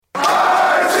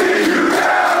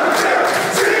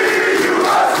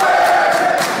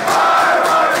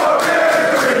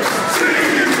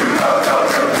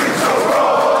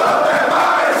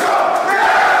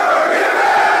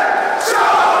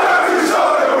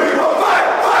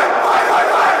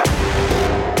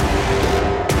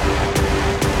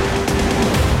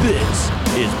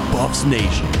Buffs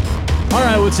Nation. All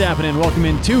right, what's happening? Welcome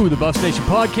into the Buffs Nation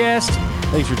podcast.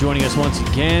 Thanks for joining us once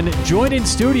again. Joined in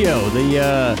studio,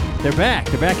 they're back.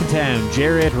 They're back in town.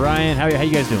 Jared, Ryan, how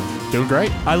you guys doing? Doing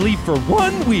great. I leave for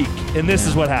 1 week, and this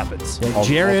is what happens.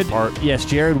 Yeah,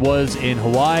 Jared was in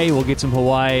Hawaii. We'll get some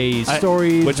Hawaii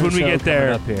stories. Which when we get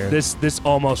there, up here. this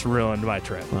almost ruined my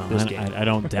trip. Well, this game. I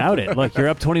don't doubt it. Look, you're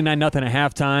up 29-0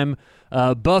 at halftime.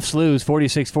 Buffs lose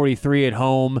 46-43 at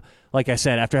home. Like I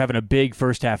said, after having a big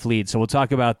first half lead. So we'll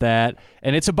talk about that.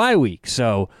 And it's a bye week.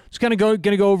 So just going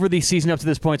to go over the season up to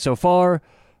this point so far.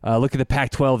 Look at the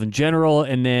Pac-12 in general,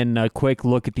 and then a quick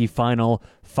look at the final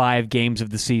 5 games of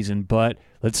the season. But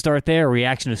let's start there.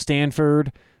 Reaction to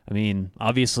Stanford. I mean,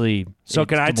 obviously. So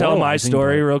can I tell my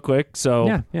story real quick?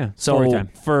 So yeah. Story time.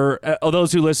 For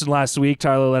those who listened last week,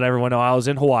 Tyler let everyone know I was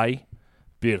in Hawaii.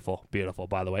 Beautiful,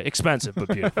 by the way. Expensive, but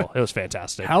beautiful. It was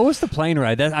fantastic. How was the plane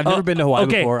ride? I've never been to Hawaii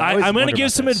before. I'm going to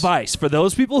give some advice for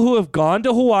those people who have gone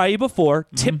to Hawaii before.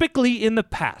 Mm-hmm. Typically in the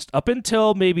past, up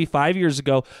until maybe 5 years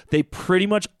ago, they pretty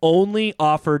much only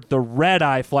offered the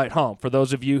red-eye flight home. For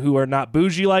those of you who are not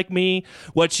bougie like me,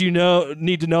 what you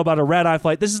need to know about a red-eye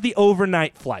flight, this is the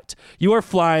overnight flight. You are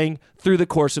flying through the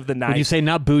course of the night. When you say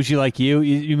not bougie like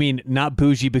you mean not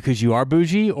bougie because you are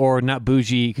bougie, or not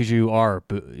bougie because you are?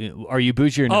 Are you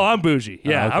bougie or not? Oh, I'm bougie.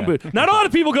 Yeah, okay. I'm bougie. Not a lot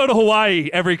of people go to Hawaii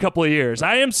every couple of years.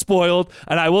 I am spoiled,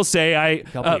 and I will say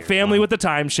family with the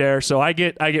timeshare, so I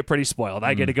get pretty spoiled.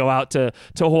 I get to go out to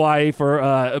Hawaii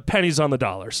for pennies on the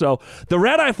dollar. So the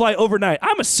red-eye flight overnight,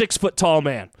 I'm a 6-foot tall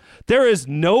man. There is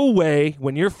no way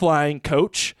when you're flying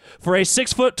coach for a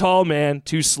 6-foot tall man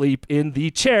to sleep in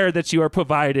the chair that you are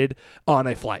provided on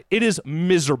a flight. It is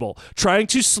miserable trying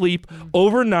to sleep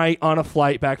overnight on a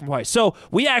flight back from Hawaii. So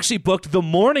we actually booked the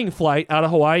morning flight out of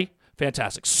Hawaii.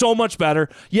 Fantastic. So much better.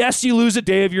 Yes, you lose a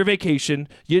day of your vacation.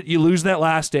 You lose that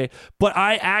last day. But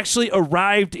I actually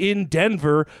arrived in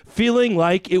Denver feeling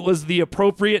like it was the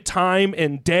appropriate time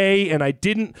and day, and I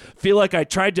didn't feel like I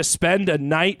tried to spend a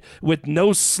night with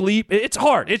no sleep. It's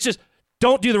hard. It's just,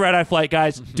 don't do the red-eye flight,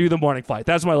 guys. Do the morning flight.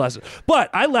 That's my lesson. But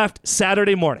I left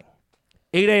Saturday morning,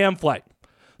 8 a.m. flight.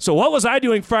 So what was I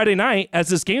doing Friday night as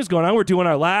this game's going on? We're doing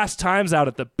our last times out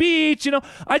at the beach.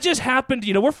 I just happened,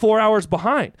 we're 4 hours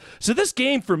behind. So this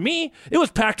game for me, it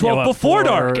was Pac-12 before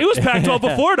dark. It was Pac-12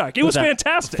 before dark. It was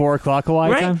fantastic. 4 o'clock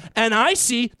Hawaii time? And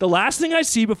the last thing I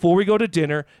see before we go to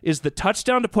dinner is the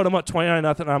touchdown to put them up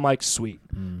 29-0. And I'm like, sweet.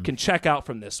 Can check out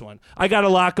from this one. I got a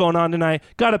lot going on tonight.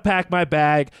 Got to pack my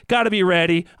bag. Got to be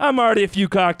ready. I'm already a few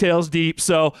cocktails deep.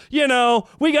 So,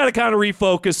 we got to kind of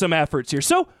refocus some efforts here.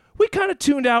 So, we kind of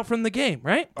tuned out from the game,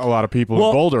 right? A lot of people in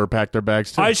Boulder packed their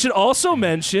bags too. I should also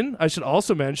mention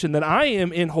that I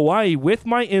am in Hawaii with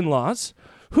my in-laws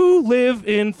who live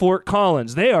in Fort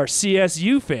Collins. They are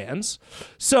CSU fans,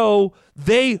 so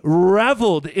they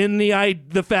reveled in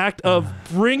the fact of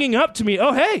bringing up to me,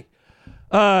 "Oh, hey,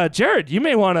 Jared, you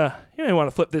may want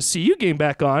to flip this CU game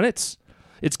back on. It's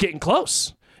getting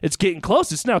close." It's getting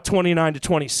close. It's now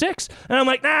 29-26. And I'm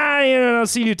like, I'll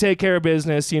see you take care of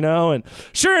business, And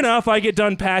sure enough, I get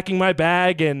done packing my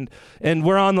bag and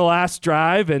we're on the last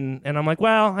drive. And I'm like,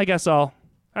 well, I guess I'll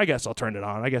turn it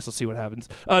on. I guess I'll see what happens.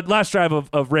 Last drive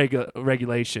of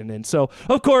regulation. And so,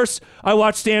 of course, I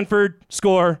watch Stanford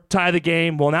score, tie the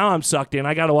game. Well, now I'm sucked in.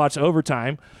 I got to watch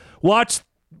overtime. Watch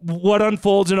what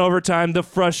unfolds in overtime, the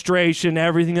frustration,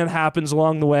 everything that happens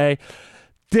along the way.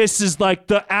 This is like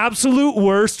the absolute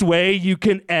worst way you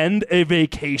can end a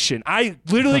vacation. I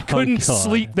literally couldn't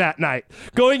sleep that night.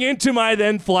 Going into my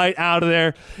then flight out of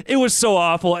there, it was so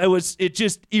awful. It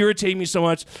just irritated me so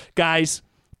much. Guys,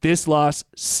 this loss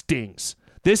stings.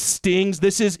 This stings.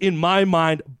 This is, in my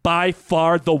mind, by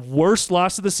far the worst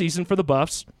loss of the season for the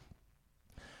Buffs.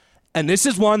 And this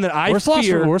is one that I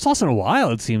fear. Worst loss in a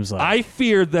while, it seems like. I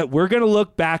fear that we're going to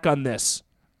look back on this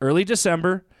early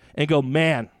December and go,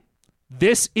 man,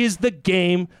 this is the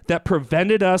game that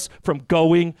prevented us from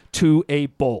going to a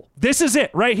bowl. This is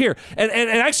it right here. And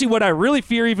actually what I really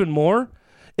fear even more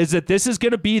is that this is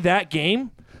going to be that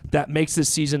game that makes this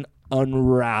season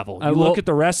unravel. You look at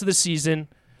the rest of the season.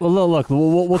 Well, look,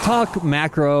 we'll talk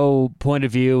macro point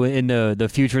of view in the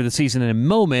future of the season in a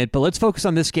moment, but let's focus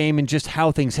on this game and just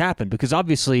how things happen, because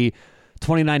obviously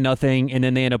 29-0, and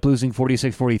then they end up losing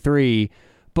 46-43.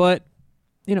 But,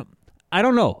 I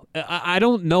don't know. I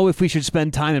don't know if we should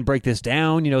spend time and break this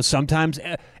down. Sometimes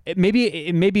it may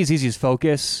be as easy as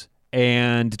focus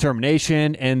and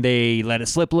determination, and they let it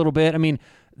slip a little bit. I mean,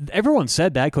 everyone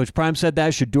said that. Coach Prime said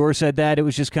that. Shedeur said that. It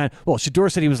was just Shedeur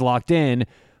said he was locked in,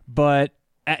 but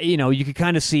you could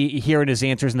kind of hear in his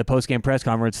answers in the post-game press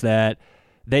conference that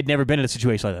they'd never been in a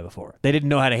situation like that before. They didn't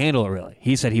know how to handle it, really.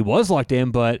 He said he was locked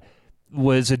in, but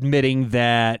was admitting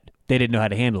that they didn't know how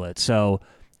to handle it. So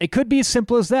it could be as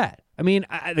simple as that. I mean,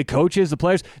 the coaches, the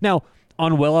players. Now,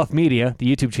 on Well Off Media, the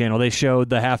YouTube channel, they showed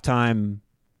the halftime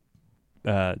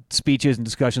speeches and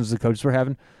discussions the coaches were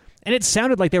having, and it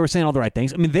sounded like they were saying all the right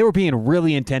things. I mean, they were being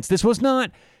really intense. This was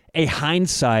not a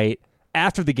hindsight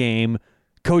after the game,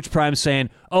 Coach Prime saying,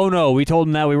 oh, no, we told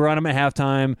them that, we were on them at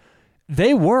halftime.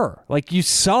 They were. Like, you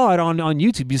saw it on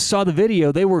YouTube. You saw the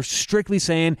video. They were strictly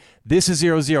saying, this is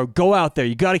 0-0. Go out there.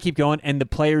 You got to keep going. And the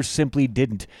players simply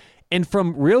didn't. And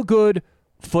from real good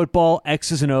football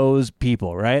X's and O's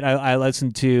people, right? I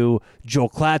listened to Joel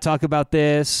Klatt talk about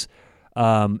this,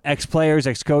 ex-players,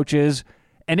 ex-coaches,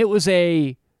 and it was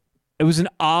an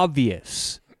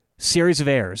obvious series of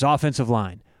errors, offensive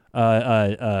line,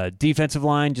 defensive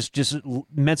line, just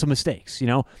mental mistakes,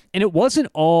 and it wasn't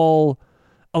all.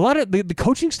 A lot of the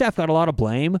coaching staff got a lot of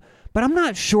blame, but I'm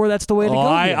not sure that's the way to go.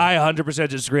 I 100%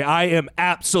 disagree. I am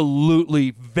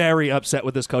absolutely very upset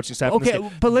with this coaching staff. Okay,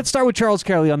 but let's start with Charles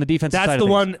Kelly on the defensive side. That's the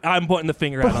one I'm pointing the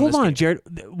finger at. But hold on, Jared.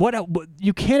 What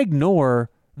you can't ignore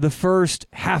the first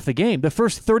half of the game. The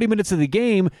first 30 minutes of the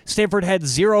game, Stanford had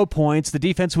 0 points. The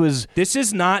defense was. This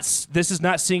is not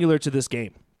singular to this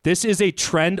game. This is a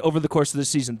trend over the course of the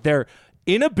season. Their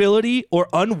inability or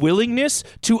unwillingness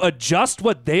to adjust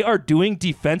what they are doing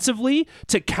defensively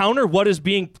to counter what is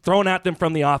being thrown at them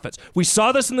from the offense. We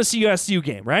saw this in the CSU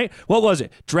game, right? What was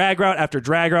it? Drag route after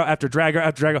drag route after drag route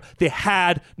after drag route. They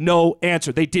had no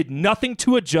answer. They did nothing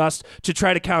to adjust to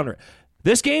try to counter it.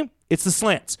 This game, it's the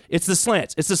slants. It's the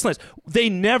slants. It's the slants. They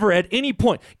never at any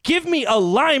point. Give me a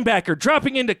linebacker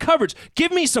dropping into coverage.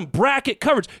 Give me some bracket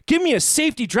coverage. Give me a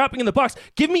safety dropping in the box.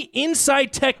 Give me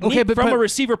inside technique from a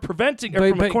receiver preventing or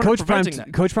from a corner preventing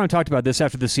that. Coach Prime talked about this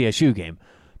after the CSU game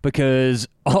because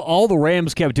all the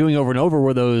Rams kept doing over and over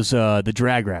were those the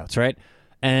drag routes, right?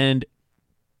 And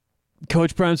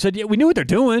Coach Prime said, yeah, we knew what they're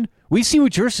doing. We see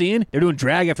what you're seeing. They're doing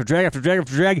drag after drag after drag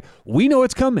after drag. We know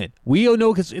it's coming. We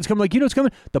know it's coming like you know it's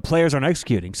coming. The players aren't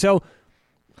executing. So,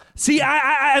 see,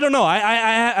 I don't know.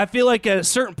 I feel like at a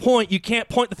certain point, you can't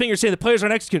point the finger and say the players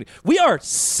aren't executing. We are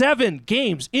 7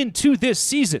 games into this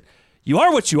season. You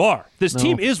are what you are. This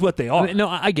team is what they are.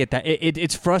 I get that.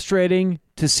 It's frustrating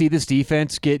to see this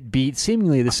defense get beat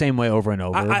seemingly the same way over and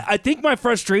over. I think my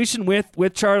frustration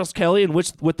with Charles Kelly and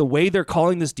with the way they're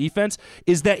calling this defense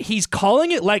is that he's calling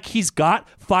it like he's got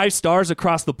 5 stars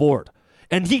across the board.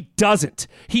 And he doesn't.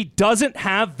 He doesn't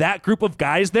have that group of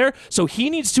guys there, so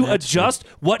he needs to adjust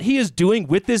what he is doing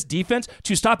with this defense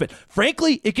to stop it.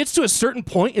 Frankly, it gets to a certain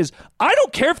point is, I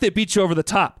don't care if they beat you over the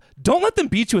top. Don't let them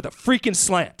beat you with a freaking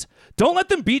slant. Don't let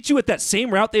them beat you with that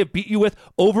same route they have beat you with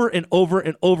over and over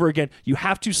and over again. You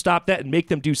have to stop that and make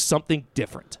them do something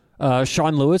different.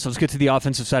 Sean Lewis, let's get to the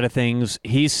offensive side of things.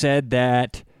 He said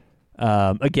that,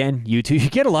 again, YouTube, you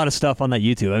get a lot of stuff on that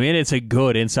YouTube. I mean, it's a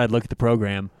good inside look at the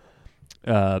program.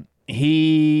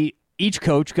 Each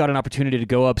coach got an opportunity to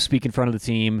go up, speak in front of the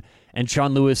team, and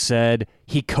Sean Lewis said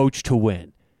he coached to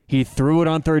win. He threw it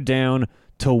on third down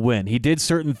to win. He did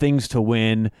certain things to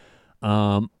win.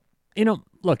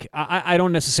 Look, I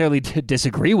don't necessarily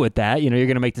disagree with that. You're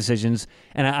going to make decisions,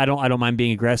 and I don't mind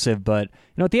being aggressive. But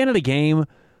at the end of the game,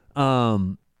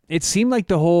 it seemed like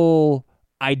the whole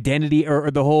identity or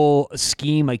the whole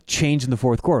scheme changed in the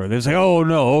fourth quarter. There's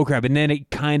oh crap, and then it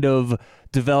kind of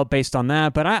developed based on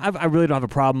that. But I really don't have a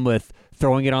problem with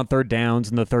throwing it on third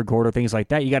downs in the third quarter, things like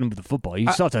that. You got to move the football.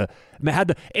 You still have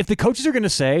to if the coaches are going to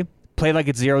say play like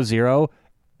it's 0-0.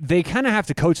 They kind of have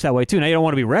to coach that way, too. Now, you don't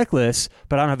want to be reckless,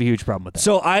 but I don't have a huge problem with that.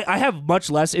 So I have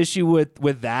much less issue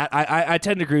with that. I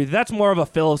tend to agree. That's more of a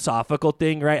philosophical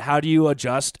thing, right? How do you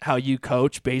adjust how you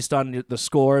coach based on the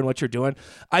score and what you're doing?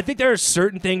 I think there are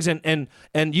certain things, and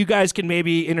you guys can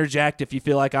maybe interject if you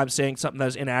feel like I'm saying something that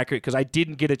is inaccurate, because I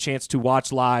didn't get a chance to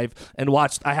watch live and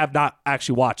I have not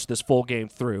actually watched this full game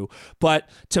through. But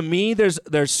to me, there's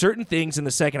certain things in the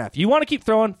second half. You want to keep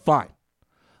throwing? Fine.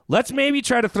 Let's maybe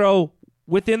try to throw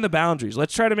within the boundaries.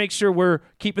 Let's try to make sure we're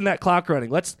keeping that clock running.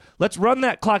 Let's run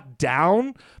that clock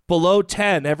down below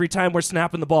 10 every time we're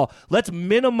snapping the ball. Let's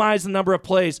minimize the number of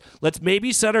plays. Let's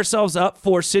maybe set ourselves up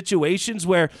for situations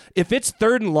where if it's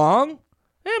 3rd and long,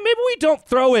 maybe we don't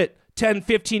throw it 10,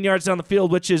 15 yards down the field,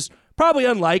 which is probably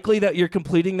unlikely that you're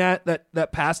completing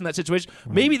that pass in that situation.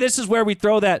 Maybe this is where we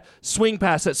throw that swing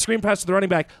pass, that screen pass to the running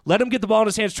back, let him get the ball in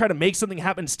his hands, try to make something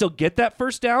happen and still get that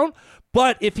first down.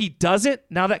 But if he doesn't,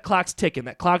 now that clock's ticking,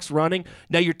 that clock's running.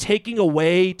 Now you're taking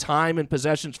away time and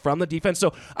possessions from the defense.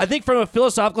 So I think from a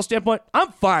philosophical standpoint,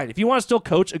 I'm fine if you want to still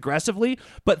coach aggressively,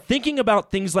 but thinking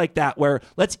about things like that where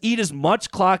let's eat as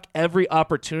much clock every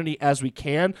opportunity as we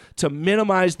can to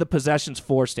minimize the possessions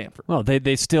for Stanford. Well,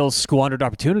 they still squandered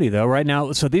opportunity, though, right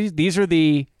now, these are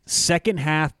the second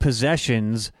half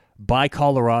possessions by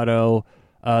Colorado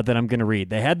that I'm going to read.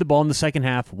 They had the ball in the second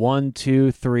half 1,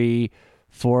 2, 3,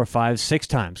 4, 5, 6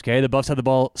 times. Okay, the Buffs had the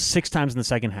ball 6 times in the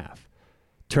second half.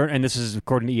 And this is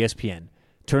according to ESPN.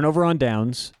 Turnover on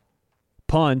downs,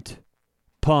 punt,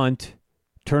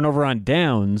 turnover on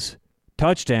downs,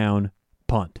 touchdown,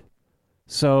 punt.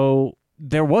 So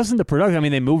there wasn't the production. I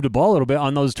mean, they moved the ball a little bit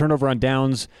on those turnover on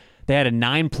downs. They had a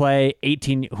 9-play,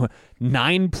 18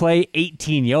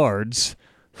 yards.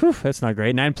 Whew, that's not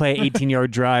great. 9-play,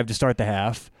 18-yard drive to start the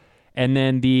half. And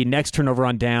then the next turnover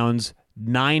on downs,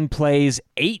 9 plays,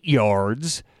 8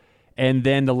 yards. And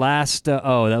then the last, that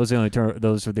was the only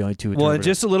those were the only 2. Well, and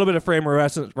just a little bit of frame of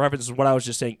reference is what I was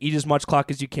just saying. Eat as much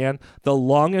clock as you can. The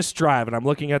longest drive, and I'm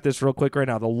looking at this real quick right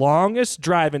now, the longest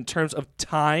drive in terms of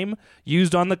time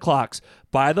used on the clocks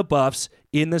by the Buffs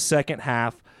in the second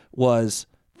half was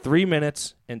 3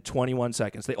 minutes and 21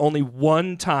 seconds. They only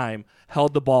one time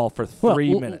held the ball for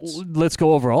 3 minutes. Let's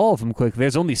go over all of them quickly.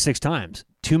 There's only 6 times.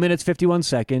 2 minutes, 51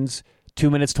 seconds,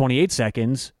 2 minutes, 28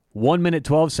 seconds, 1 minute,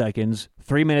 12 seconds,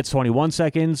 3 minutes, 21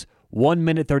 seconds, 1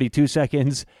 minute, 32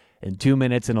 seconds, and 2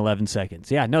 minutes and 11 seconds.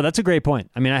 Yeah, no, that's a great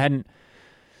point. I mean, I hadn't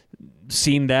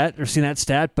seen that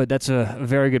stat, but that's a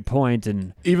very good point.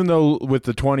 And even though with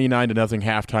the 29-0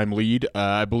 halftime lead,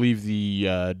 I believe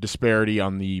the disparity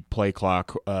on the play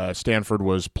clock, Stanford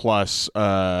was plus,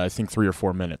 I think 3 or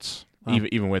 4 minutes,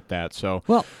 even with that. So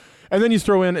well. And then you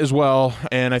throw in as well,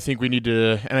 and I think we need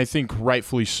to, and I think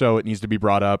rightfully so, it needs to be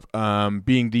brought up,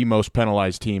 being the most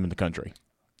penalized team in the country.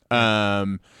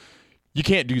 You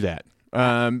can't do that.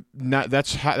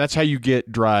 That's how you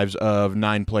get drives of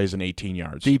 9 plays and 18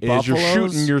 yards. You're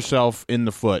shooting yourself in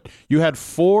the foot. You had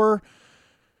four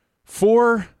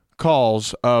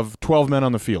calls of 12 men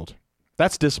on the field.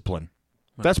 That's discipline.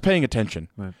 Right. That's paying attention.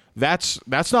 Right. That's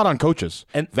not on coaches.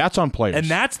 And that's on players. And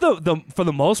that's the for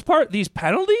the most part, these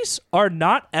penalties are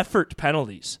not effort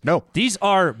penalties. No. These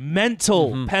are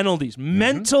mental penalties,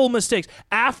 mental mistakes.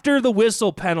 After the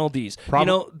whistle penalties.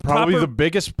 Probably the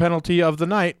biggest penalty of the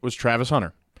night was Travis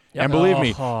Hunter. Yep. And believe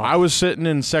me, I was sitting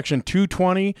in section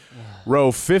 220,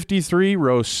 row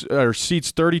 53,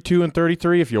 seats 32 and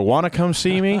 33. If you want to come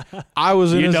see me, I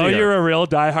was in his ear. You're a real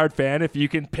diehard fan if you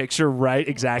can picture right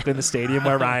exactly in the stadium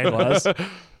where Ryan was.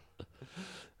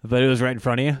 But it was right in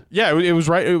front of you? Yeah, it was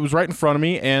right. It was right in front of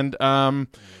me, and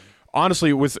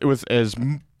honestly, with as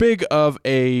big of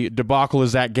a debacle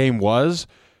as that game was,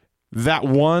 that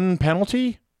one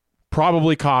penalty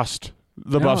probably cost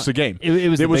the Buffs the game. It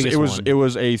was the biggest one. It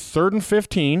was a 3rd and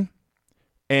 15,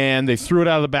 and they threw it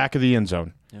out of the back of the end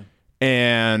zone,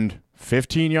 and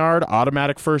 15-yard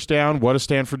automatic first down. What does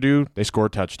Stanford do? They score a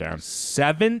touchdown.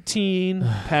 17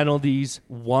 penalties,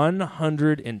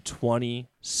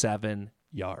 127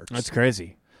 yards. That's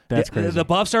crazy. That's crazy. The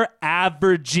Buffs are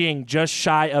averaging just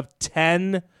shy of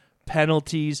 10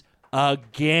 penalties a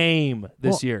game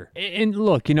this year. And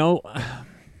look,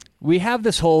 we have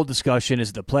this whole discussion: is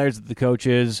it the players, the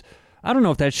coaches? I don't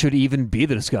know if that should even be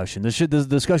the discussion. The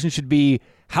discussion should be,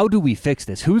 how do we fix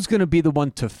this? Who's going to be the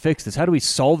one to fix this? How do we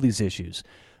solve these issues?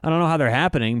 I don't know how they're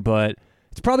happening, but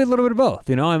it's probably a little bit of both.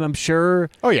 I'm sure.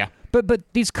 Oh yeah. But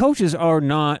these coaches are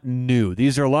not new.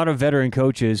 These are a lot of veteran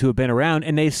coaches who have been around,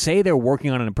 and they say they're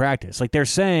working on it in practice. Like they're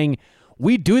saying,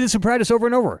 we do this in practice over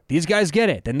and over. These guys get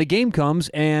it. Then the game comes,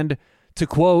 and to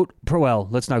quote,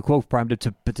 let's not quote Prime,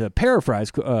 to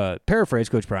paraphrase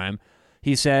Coach Prime,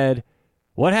 he said,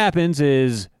 what happens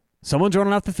is someone's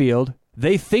running off the field,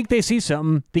 they think they see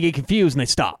something, they get confused, and they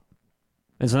stop.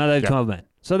 And so now they come up in.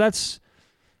 So that's...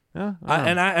 I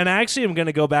actually am going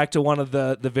to go back to one of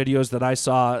the videos that I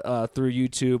saw through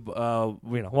YouTube.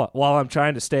 While I'm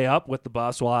trying to stay up with the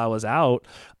Buffs while I was out,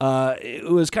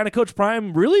 it was kind of Coach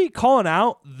Prime really calling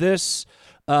out this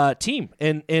team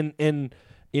and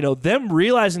them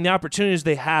realizing the opportunities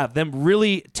they have, them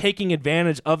really taking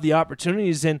advantage of the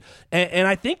opportunities, and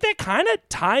I think that kind of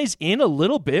ties in a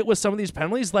little bit with some of these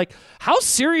penalties. Like, how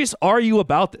serious are you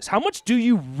about this? How much do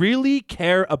you really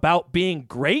care about being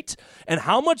great, and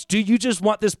how much do you just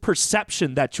want this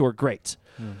perception that you're great?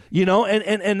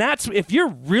 And that's, if you're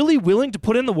really willing to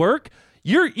put in the work,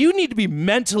 you need to be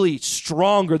mentally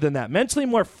stronger than that, mentally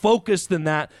more focused than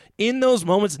that in those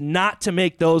moments, not to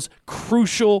make those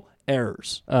crucial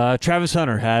errors. Travis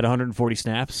Hunter had 140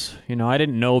 snaps. I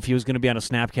didn't know if he was going to be on a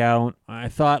snap count. I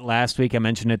thought last week I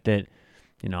mentioned it that,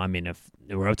 if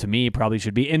it were up to me, he probably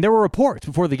should be. And there were reports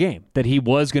before the game that he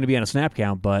was going to be on a snap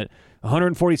count, but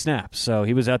 140 snaps. So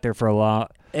he was out there for a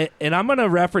lot. And I'm going to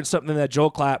reference something that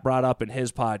Joel Klatt brought up in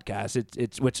his podcast.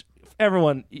 It's which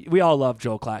everyone, we all love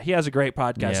Joel Klatt. He has a great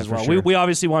podcast as well. Sure. We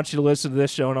obviously want you to listen to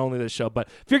this show and only this show. But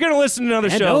if you're going to listen to another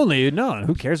and show,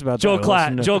 who cares about Joel that?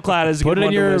 Klatt? Joel Klatt is a good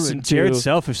one to listen to. Jared's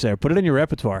selfish there. Put it in your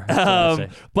repertoire.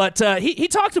 But he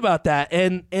talked about that,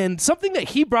 and something that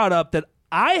he brought up that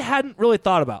I hadn't really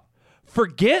thought about.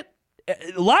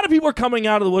 A lot of people are coming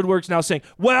out of the woodworks now saying,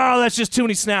 well, that's just too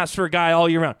many snaps for a guy all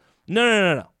year round.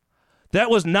 No. That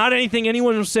was not anything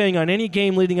anyone was saying on any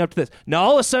game leading up to this. Now,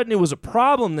 all of a sudden, it was a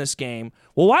problem this game.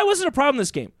 Well, why was it a problem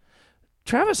this game?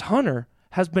 Travis Hunter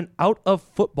has been out of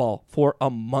football for a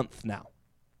month now,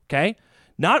 okay?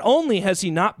 Not only has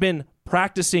he not been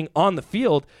practicing on the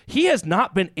field, he has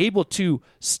not been able to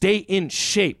stay in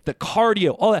shape, the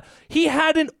cardio, all that. He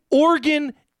had an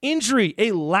organ injury,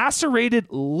 a lacerated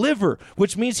liver,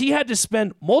 which means he had to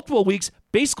spend multiple weeks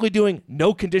basically doing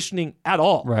no conditioning at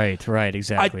all. Right,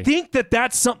 exactly. I think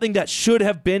that's something that should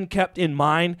have been kept in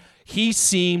mind. He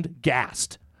seemed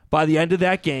gassed by the end of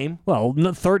that game. Well,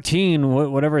 13,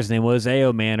 whatever his name was,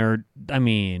 A.O. Manor,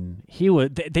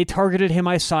 they targeted him,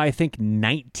 I think,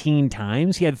 19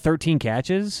 times. He had 13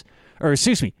 catches. Or,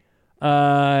 excuse me,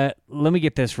 let me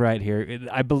get this right here.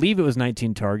 I believe it was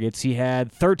 19 targets. He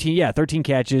had 13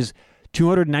 catches,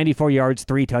 294 yards,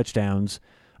 3 touchdowns.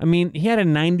 I mean, he had a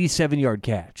 97-yard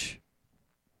catch.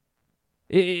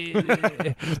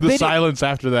 The silence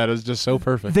after that is just so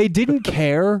perfect. They didn't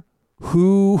care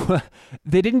who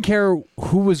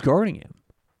was guarding him.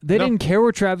 They didn't care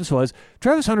where Travis was.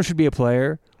 Travis Hunter should be a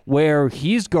player where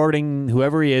he's guarding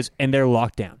whoever he is and they're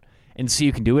locked down. And so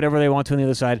you can do whatever they want to on the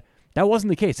other side. That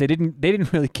wasn't the case. They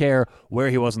didn't really care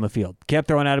where he was on the field. Kept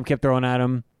throwing at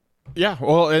him. Yeah,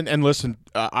 well, and listen,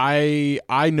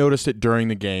 I noticed it during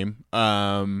the game,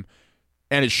 and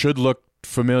it should look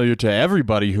familiar to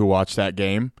everybody who watched that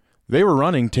game. They were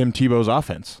running Tim Tebow's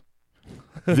offense.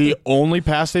 The only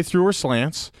pass they threw were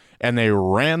slants, and they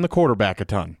ran the quarterback a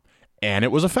ton, and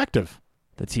it was effective.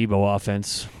 The Tebow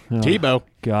offense. Oh, Tebow.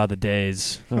 God, the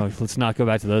days. Oh, let's not go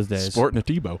back to those days. Sporting a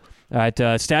Tebow. All right,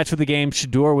 stats for the game.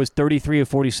 Shedeur was 33 of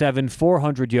 47,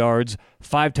 400 yards,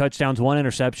 5 touchdowns, 1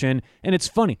 interception. And it's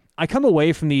funny. I come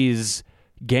away from these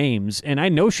games, and I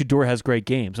know Shedeur has great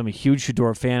games. I'm a huge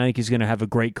Shedeur fan. I think he's going to have a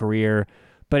great career.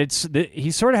 But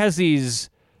he sort of has these,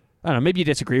 I don't know, maybe you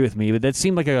disagree with me, but that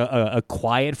seemed like a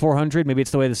quiet 400. Maybe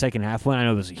it's the way the second half went. I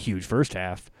know it was a huge first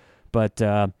half. But,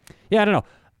 I don't know.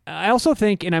 I also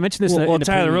think, and I mentioned this in the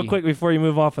Tyler, real quick before you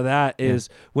move off of that, is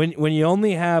when you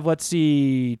only have,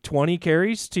 20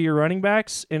 carries to your running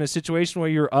backs in a situation where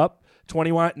you're up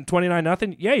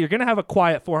 29-0, you're going to have a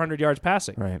quiet 400 yards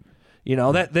passing. Right. You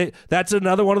know, that's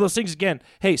another one of those things. Again,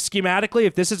 hey, schematically,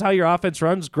 if this is how your offense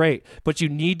runs, great. But you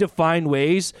need to find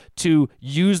ways to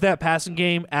use that passing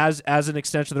game as an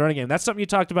extension of the running game. That's something you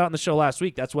talked about in the show last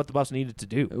week. That's what the Buffs needed to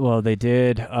do. Well, they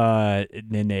did.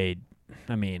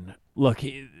 Look,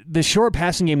 the short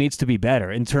passing game needs to be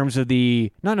better in terms of the,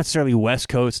 not necessarily West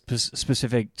Coast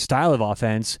specific style of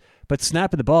offense, but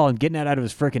snapping the ball and getting it out of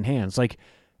his freaking hands. Like,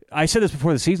 I said this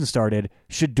before the season started,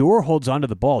 Shedeur holds onto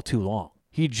the ball too long.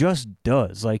 He just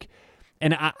does.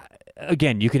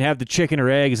 Again, you can have the chicken or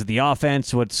egg. Is it the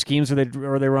offense? What schemes are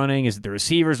they running? Is it the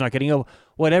receivers not getting over?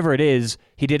 Whatever it is,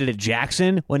 he did it at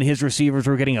Jackson when his receivers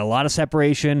were getting a lot of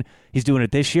separation. He's doing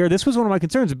it this year. This was one of my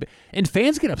concerns. And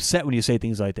fans get upset when you say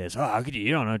things like this. Oh, how could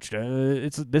you don't know.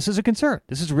 This is a concern.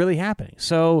 This is really happening.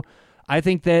 So I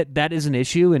think that is an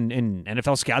issue, and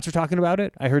NFL scouts are talking about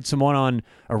it. I heard someone on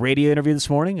a radio interview this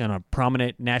morning on a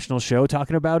prominent national show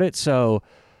talking about it. So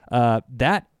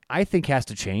that I think has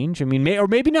to change. I mean, or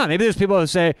maybe not. Maybe there's people who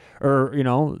say, or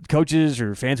coaches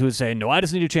or fans who would say, no, I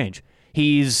just need to change.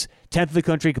 He's 10th of the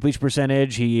country completion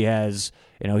percentage. He has,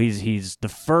 he's the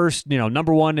first,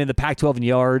 number 1 in the Pac-12 in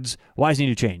yards. Why does he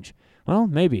need to change? Well,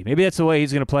 maybe that's the way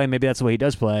he's going to play. Maybe that's the way he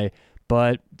does play.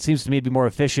 But it seems to me to be more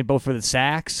efficient both for the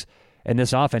sacks and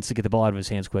this offense to get the ball out of his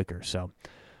hands quicker. So,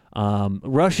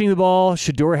 rushing the ball,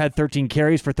 Shedeur had 13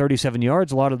 carries for 37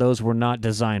 yards. A lot of those were not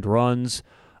designed runs.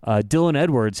 Dylan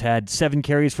Edwards had 7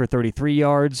 carries for 33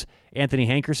 yards. Anthony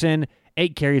Hankerson,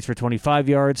 8 carries for 25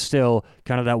 yards. Still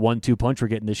kind of that 1-2 punch we're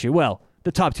getting this year. Well,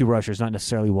 the top 2 rushers, not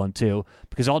necessarily 1-2,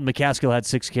 because Alton McCaskill had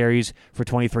 6 carries for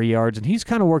 23 yards, and he's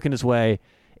kind of working his way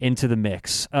into the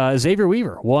mix. Xavier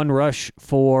Weaver, 1 rush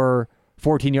for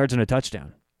 14 yards and a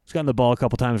touchdown. He's gotten the ball a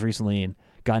couple times recently and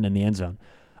gotten in the end zone.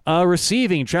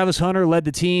 Receiving, Travis Hunter led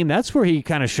the team. That's where he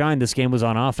kind of shined this game, was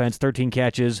on offense. 13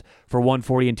 catches for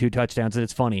 140 and 2 touchdowns. And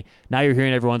it's funny. Now you're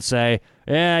hearing everyone say,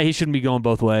 he shouldn't be going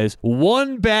both ways.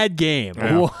 One bad game.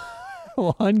 Yeah.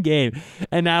 One game.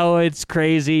 And now it's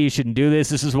crazy. You shouldn't do this.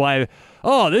 This is why,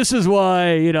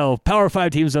 Power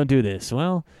 5 teams don't do this.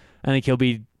 Well, I think he'll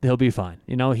be fine.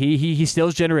 He still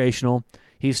is generational.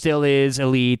 He still is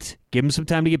elite. Give him some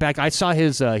time to get back. I saw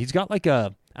his, he's got like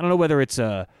I don't know whether it's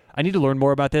I need to learn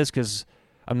more about this because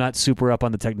I'm not super up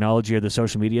on the technology or the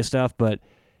social media stuff, but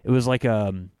it was like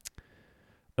a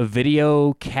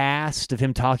video cast of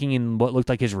him talking in what looked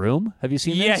like his room. Have you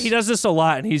seen this? Yeah, he does this a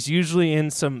lot, and he's usually in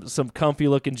some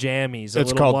comfy-looking jammies.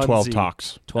 It's called onesie. 12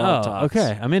 Talks. 12 Talks.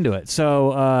 Okay, I'm into it.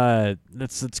 So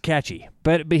that's catchy.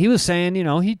 But he was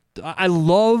saying, I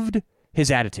loved his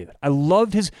attitude. I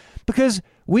loved because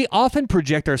we often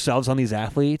project ourselves on these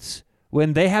athletes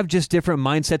when they have just different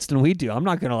mindsets than we do. I'm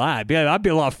not going to lie. I'd be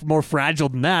a lot more fragile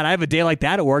than that. I have a day like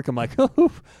that at work. I'm like,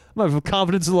 my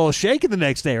confidence is a little shaken the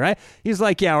next day, right? He's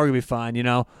like, yeah, we're going to be fine.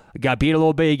 Got beat a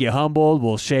little bit, you get humbled,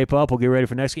 we'll shape up, we'll get ready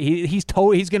for next game. He's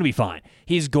going to be fine.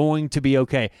 He's going to be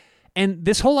okay. And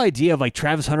this whole idea of like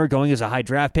Travis Hunter going as a high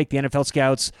draft pick, the NFL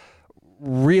scouts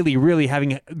really, really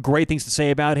having great things to say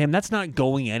about him, that's not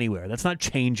going anywhere. That's not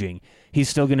changing. He's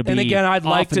still going to be. And again, I'd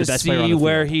like to see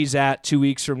where field. he's at 2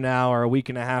 weeks from now or a week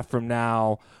and a half from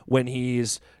now when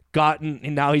he's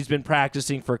and now he's been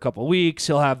practicing for a couple of weeks.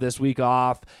 He'll have this week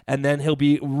off, and then he'll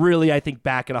be really, I think,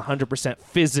 back at 100%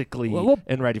 physically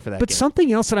and ready for that game.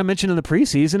 Something else that I mentioned in the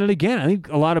preseason, and again, I think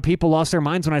a lot of people lost their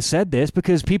minds when I said this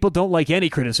because people don't like any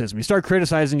criticism. You start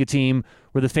criticizing a team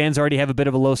where the fans already have a bit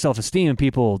of a low self-esteem, and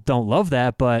people don't love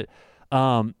that, but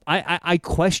I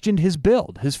questioned his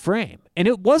build, his frame. And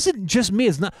it wasn't just me.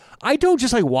 It's not. I don't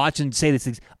just like watch and say these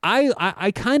things.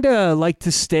 I kind of like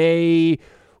to stay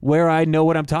where I know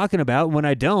what I'm talking about. When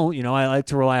I don't, I like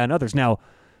to rely on others. Now,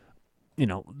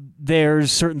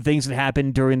 there's certain things that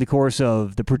happen during the course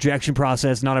of the projection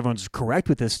process. Not everyone's correct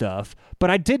with this stuff,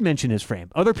 but I did mention his frame.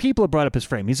 Other people have brought up his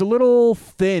frame. He's a little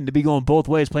thin to be going both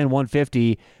ways, playing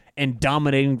 150 and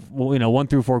dominating, 1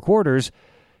 through 4 quarters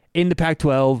in the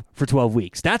Pac-12 for 12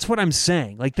 weeks. That's what I'm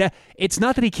saying. Like that. It's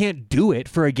not that he can't do it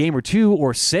for a game or 2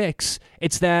 or 6.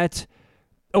 It's that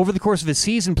over the course of a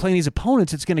season playing these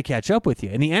opponents, it's going to catch up with you.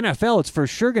 In the NFL, it's for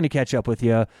sure going to catch up with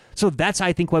you. So that's,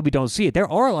 I think, why we don't see it. There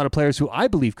are a lot of players who I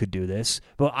believe could do this,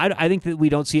 but I think that we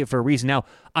don't see it for a reason. Now,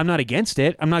 I'm not against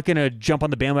it. I'm not going to jump on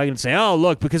the bandwagon and say, oh,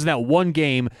 look, because of that one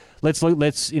game, let's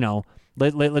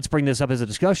bring this up as a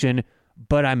discussion.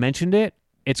 But I mentioned it.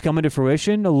 It's coming to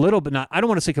fruition a little bit. I don't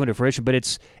want to say coming to fruition, but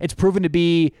it's proven to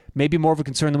be maybe more of a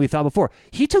concern than we thought before.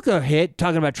 He took a hit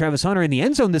talking about Travis Hunter in the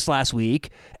end zone this last week,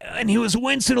 and he was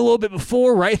wincing a little bit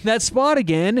before, right in that spot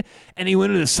again, and he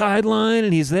went to the sideline,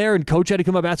 and he's there, and coach had to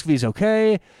come up ask if he's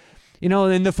okay.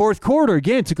 In the fourth quarter,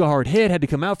 again, took a hard hit, had to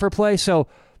come out for a play. So,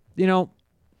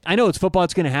 I know it's football,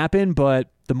 it's going to happen, but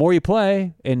the more you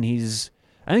play, and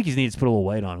I think he needs to put a little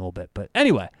weight on a little bit. But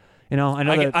anyway, I know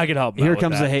I can help. Here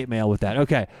comes the hate mail with that.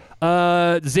 Okay.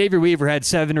 Xavier Weaver had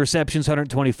 7 receptions,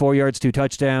 124 yards, 2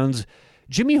 touchdowns.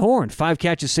 Jimmy Horn, 5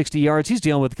 catches, 60 yards. He's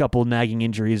dealing with a couple nagging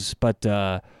injuries, but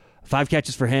 5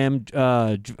 catches for him.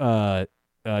 Javon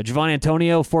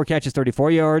Antonio, 4 catches,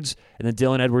 34 yards. And then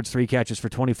Dylan Edwards, 3 catches for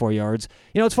 24 yards.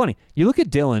 It's funny. You look at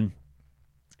Dylan,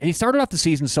 and he started off the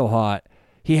season so hot.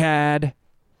 He had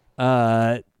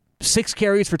 6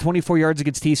 carries for 24 yards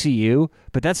against TCU,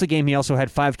 but that's the game he also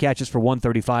had 5 catches for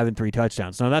 135 and 3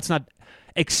 touchdowns. Now, that's not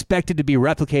expected to be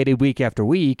replicated week after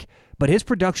week, but his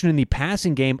production in the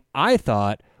passing game, I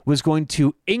thought, was going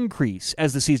to increase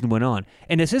as the season went on.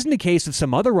 And this isn't a case of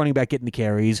some other running back getting the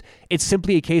carries. It's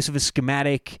simply a case of a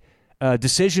schematic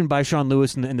decision by Sean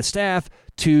Lewis and the staff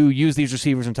to use these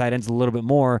receivers and tight ends a little bit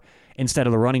more instead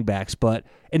of the running backs. But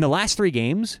in the last 3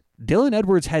 games, Dylan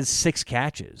Edwards has 6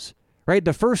 catches. Right,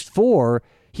 the first 4,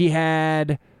 he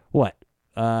had,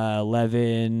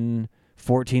 11,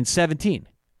 14, 17.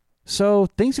 So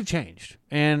things have changed,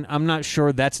 and I'm not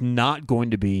sure that's not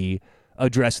going to be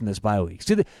addressed in this bye week.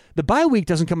 See, the bye week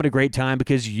doesn't come at a great time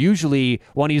because you usually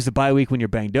want to use the bye week when you're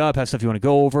banged up, have stuff you want to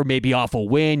go over, maybe off a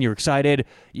win, you're excited.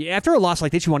 After a loss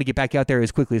like this, you want to get back out there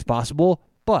as quickly as possible,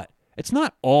 but it's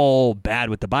not all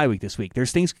bad with the bye week this week.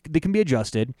 There's things that can be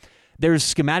adjusted. There's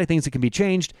schematic things that can be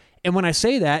changed. And when I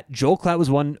say that, Joel Klatt was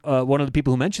one of the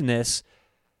people who mentioned this.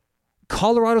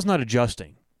 Colorado's not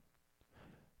adjusting.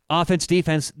 Offense,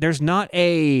 defense, there's not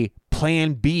a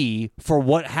plan B for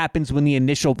what happens when the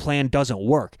initial plan doesn't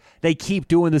work. They keep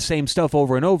doing the same stuff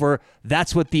over and over.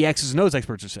 That's what the X's and O's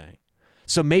experts are saying.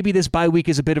 So maybe this bye week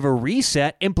is a bit of a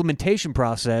reset implementation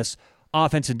process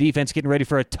offense and defense, getting ready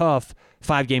for a tough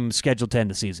 5-game schedule to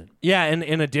end the season. Yeah,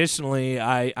 and additionally,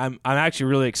 I'm actually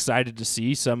really excited to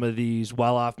see some of these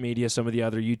well-off media, some of the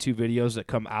other YouTube videos that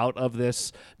come out of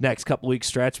this next couple week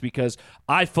stretch, because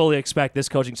I fully expect this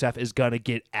coaching staff is going to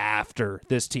get after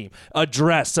this team,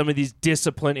 address some of these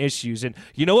discipline issues. And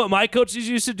you know what my coaches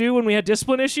used to do when we had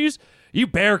discipline issues? You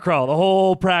bear crawl the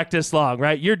whole practice long,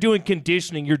 right? You're doing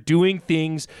conditioning. You're doing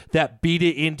things that beat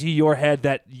it into your head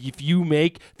that if you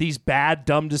make these bad,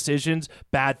 dumb decisions,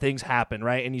 bad things happen,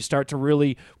 right? And you start to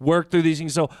really work through these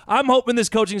things. So I'm hoping this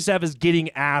coaching staff is getting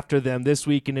after them this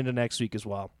week and into next week as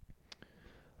well.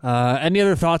 Any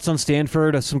other thoughts on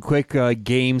Stanford? Some quick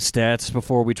game stats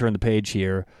before we turn the page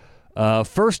here.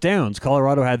 First downs,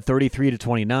 Colorado had 33 to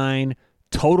 29.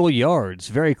 Total yards,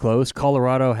 very close.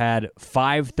 Colorado had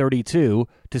 532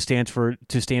 to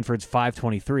Stanford's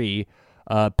 523.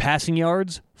 Passing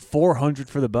yards, 400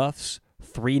 for the Buffs,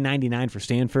 399 for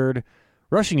Stanford.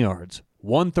 Rushing yards,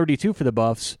 132 for the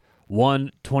Buffs,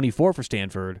 124 for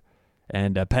Stanford.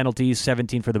 And penalties,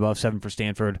 17 for the Buffs, 7 for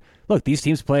Stanford. Look, these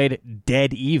teams played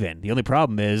dead even. The only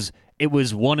problem is it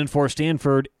was 1-4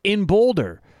 Stanford in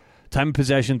Boulder. Time of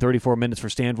possession, 34 minutes for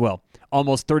Stanford. Well,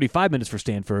 almost 35 minutes for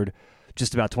Stanford.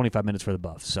 Just about 25 minutes for the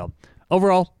Buffs. So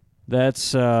overall,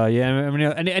 that's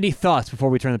any thoughts before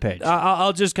we turn the page?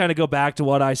 I'll just kind of go back to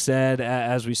what I said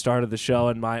as we started the show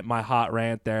and my hot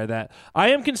rant there, that I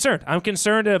am concerned. I'm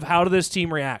concerned of how this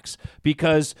team reacts,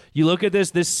 because you look at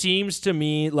this seems to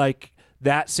me like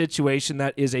that situation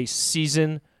that is a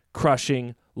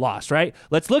season-crushing loss, right?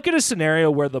 Let's look at a scenario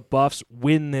where the Buffs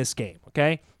win this game,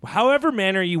 okay? However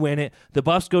manner you win it, the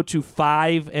Buffs go to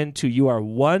 5-2. You are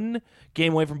 1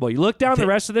 game away from bowl. You look down the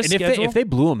rest of this schedule. If they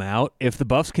blew them out, if the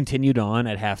Buffs continued on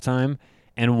at halftime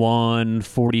and won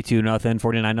 42-0,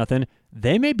 49-0,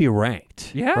 they may be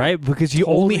ranked. Yeah. Right? Because you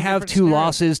Totally only have 2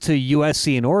 losses to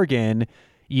USC and Oregon.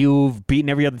 You've beaten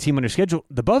every other team on your schedule.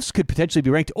 The Buffs could potentially be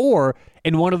ranked, or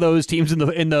in one of those teams in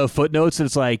the footnotes,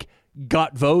 it's like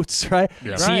got votes, right?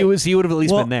 Yeah. So he would have at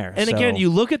least been there. And again, you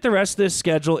look at the rest of this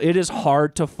schedule, it is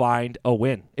hard to find a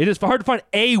win. It is hard to find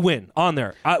a win on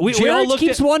there. We all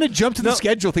keeps wanting to jump to the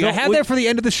schedule thing. I have that for the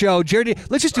end of the show. Jared,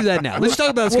 let's just do that now. Let's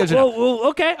talk about the schedule. Well,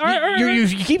 okay. All right. You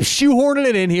keep shoehorning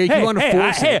it in here. You want to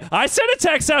force it. I sent a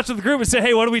text out to the group and said,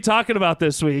 hey, what are we talking about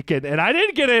this week? And I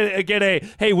didn't get a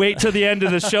hey, wait till the end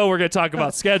of the show. We're going to talk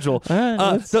about schedule.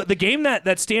 The game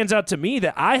that stands out to me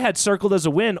that I had circled as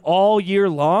a win all year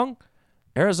long,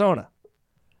 Arizona.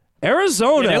 Yeah,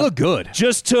 they look good.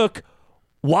 Just took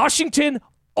Washington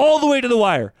all the way to the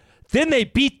wire. Then they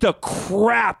beat the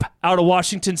crap out of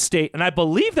Washington State, and I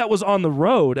believe that was on the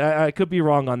road. I could be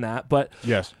wrong on that, but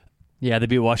yes. Yeah, they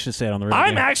beat Washington State on the road.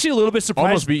 I'm actually a little bit surprised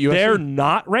almost beat USC. They're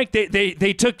not ranked.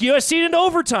 They took USC into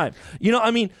overtime.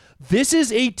 This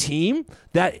is a team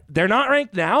that they're not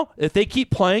ranked now. If they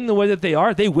keep playing the way that they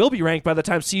are, they will be ranked by the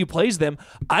time CU plays them.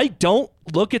 I don't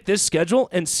look at this schedule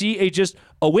and see just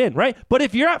a win, right? But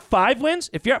if you're at 5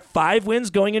 wins,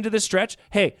 going into this stretch,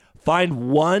 hey, find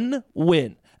 1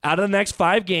 win out of the next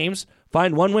 5 games.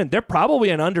 Find 1 win. They're probably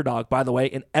an underdog, by the way,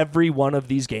 in every one of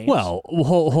these games. Well,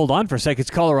 hold on for a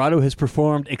second. Colorado has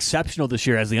performed exceptional this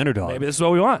year as the underdog. Maybe this is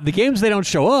what we want. The games they don't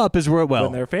show up is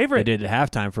when they're favored. They did at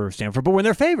halftime for Stanford, but when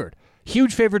they're favored.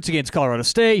 Huge favorites against Colorado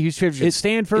State, huge favorites against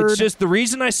Stanford. It's just the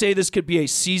reason I say this could be a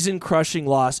season-crushing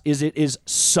loss is it is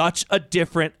such a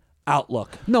different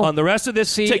outlook on the rest of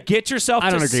this. To get yourself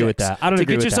to 6. I don't agree with that. To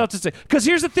get yourself to 6. Because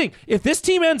here's the thing. If this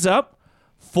team ends up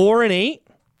 4-8,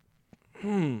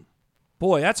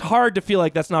 boy, that's hard to feel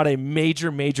like that's not a major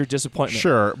disappointment.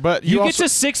 Sure, but you get to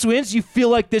 6 wins, you feel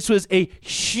like this was a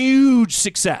huge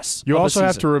success. You also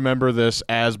have to remember this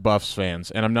as Buffs fans,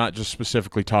 and I'm not just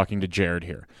specifically talking to Jared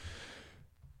here.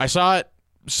 I saw it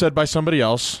said by somebody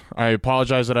else. I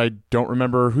apologize that I don't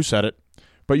remember who said it,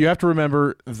 but you have to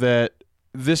remember that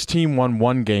this team won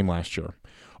 1 game last year,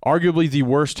 arguably the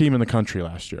worst team in the country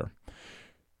last year.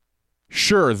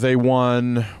 Sure, they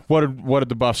won. What did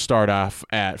the Buffs start off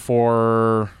at?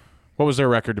 What was their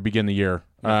record to begin the year?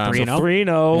 3-0.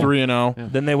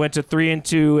 3-0. Then they went to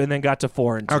 3-2, and then got to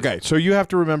 4-2. Okay, so you have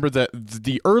to remember that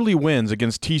the early wins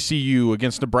against TCU,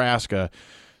 against Nebraska,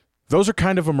 those are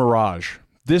kind of a mirage.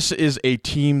 This is a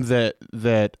team that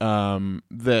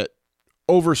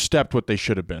overstepped what they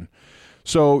should have been.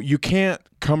 So you can't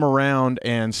come around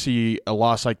and see a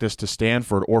loss like this to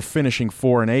Stanford or finishing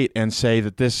 4-8 and say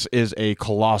that this is a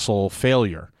colossal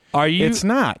failure. It's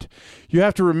not. You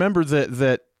have to remember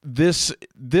that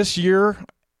this year,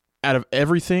 out of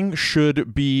everything,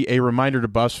 should be a reminder to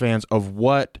Buffs fans of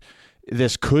what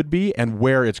this could be and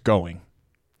where it's going.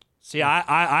 See,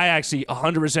 I actually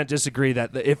 100% disagree that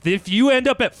if you end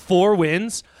up at 4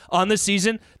 wins on the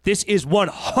season, this is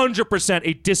 100%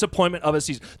 a disappointment of a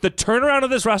season. The turnaround of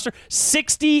this roster,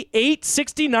 68,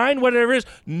 69, whatever it is,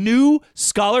 new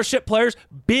scholarship players,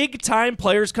 big-time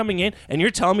players coming in, and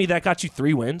you're telling me that got you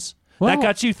 3 wins? Well, that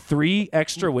got you 3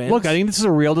 extra wins? Look, I think this is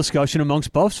a real discussion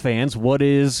amongst Buffs fans. What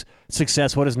is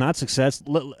success? What is not success?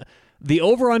 The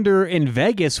over-under in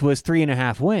Vegas was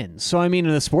 3.5 wins. So, I mean,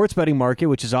 in the sports betting market,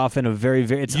 which is often a very,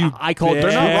 very... I call it...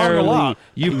 They're not wrong a lot.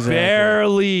 You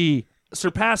barely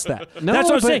surpass that. No, That's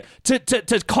what I'm saying.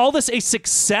 To call this a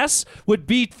success would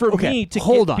be for me to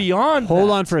get beyond Hold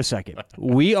that. on for a second.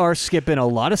 We are skipping a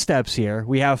lot of steps here.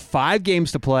 We have 5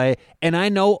 games to play, and I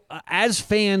know as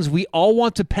fans, we all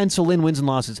want to pencil in wins and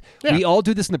losses. Yeah. We all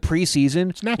do this in the preseason.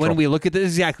 It's natural. When we look at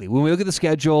this, when we look at the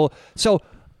schedule. So...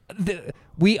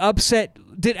 we upset.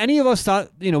 Did any of us thought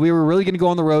we were really going to go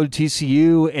on the road to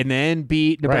TCU and then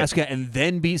beat Nebraska and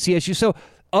then beat CSU? So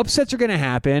upsets are going to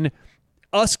happen.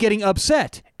 Us getting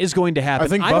upset is going to happen. I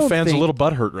think Buff fans are a little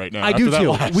butthurt right now. I do too.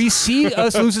 Loss. We see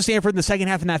us lose to Stanford in the second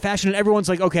half in that fashion, and everyone's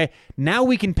like, "Okay, now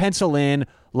we can pencil in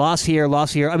loss here,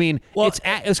 loss here." I mean, So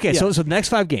the next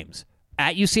 5 games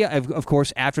at UCLA, of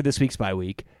course, after this week's bye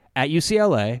week, at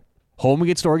UCLA, home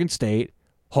against Oregon State,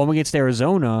 home against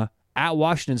Arizona, at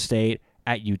Washington State,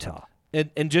 at Utah.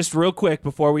 And just real quick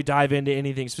before we dive into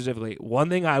anything specifically, one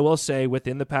thing I will say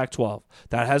within the Pac-12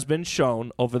 that has been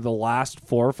shown over the last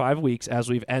 4 or 5 weeks as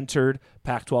we've entered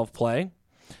Pac-12 play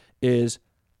is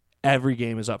every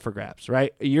game is up for grabs,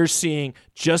 right? You're seeing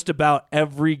just about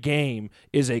every game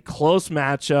is a close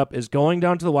matchup, is going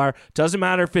down to the wire. Doesn't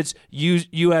matter if it's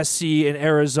USC in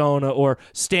Arizona or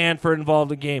Stanford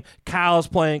involved in the game. Cal's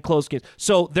playing close games.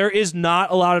 So there is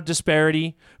not a lot of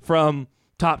disparity from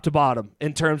top to bottom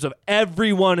in terms of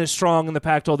everyone is strong in the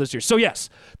Pac-12 this year. So yes,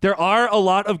 there are a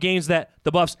lot of games that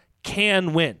the Buffs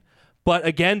can win. But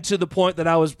again, to the point that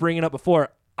I was bringing up before,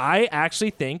 I actually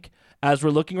think, as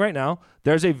we're looking right now,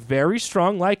 there's a very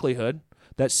strong likelihood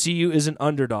that CU is an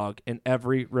underdog in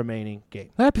every remaining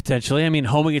game. Potentially. I mean,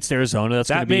 home against Arizona,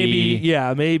 that may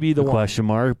be the one. Question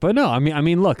mark. But no, I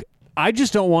mean, look, I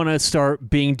just don't want to start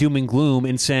being doom and gloom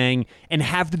and saying and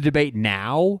have the debate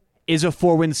now. Is a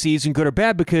 4-win season good or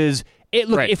bad? Because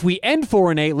if we end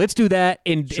 4-8, let's do that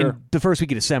in the first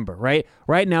week of December, right?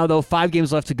 Right now, though, 5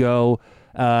 games left to go.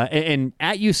 And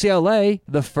at UCLA,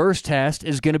 the first test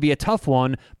is going to be a tough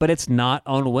one, but it's not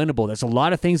unwinnable. There's a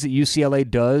lot of things that UCLA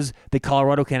does that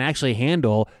Colorado can actually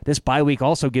handle. This bye week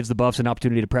also gives the Buffs an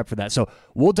opportunity to prep for that. So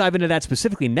we'll dive into that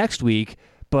specifically next week,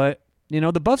 but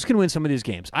the Buffs can win some of these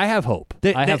games. I have hope.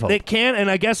 They can,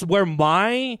 and I guess where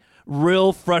my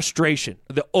real frustration,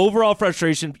 the overall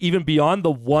frustration, even beyond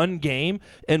the one game,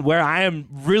 and where I am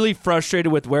really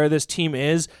frustrated with where this team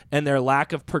is and their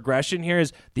lack of progression here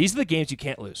is these are the games you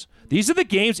can't lose. These are the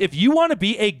games, if you want to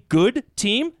be a good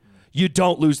team, you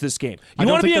don't lose this game. You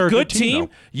want to be a good team,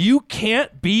 you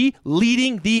can't be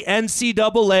leading the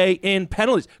NCAA in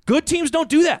penalties. Good teams don't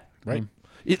do that. Right.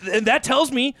 And that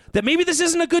tells me that maybe this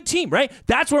isn't a good team, right?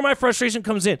 That's where my frustration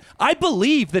comes in. I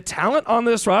believe the talent on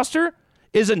this roster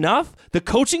is enough. The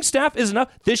coaching staff is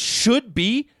enough. This should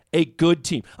be a good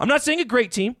team. I'm not saying a great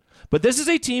team, but this is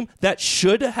a team that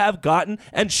should have gotten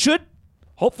and should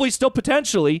hopefully still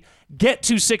potentially get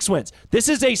to 6 wins. This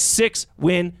is a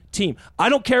 6-win team. I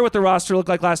don't care what the roster looked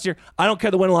like last year. I don't care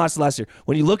the win and loss last year.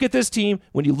 When you look at this team,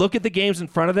 when you look at the games in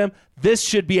front of them, this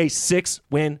should be a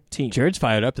 6-win team. Jared's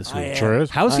fired up this week. Sure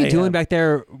is. How's he doing back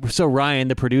there? So Ryan,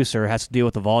 the producer, has to deal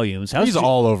with the volumes. He's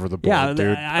all over the board,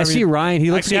 dude. I see Ryan.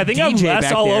 He looks actually, like I think DJ I'm less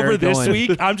back all there over this going,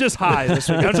 week. I'm just high this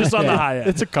week. I'm just on the high end.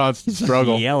 It's a constant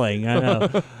struggle. Yelling. I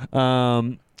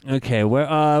know.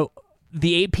 Okay.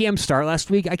 The 8 p.m. start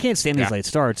last week, I can't stand these late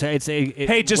starts. Hey,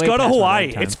 just go to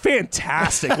Hawaii. It's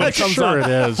fantastic when it comes sure on.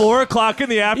 it is. 4 o'clock in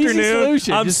the afternoon.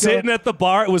 I'm just sitting at the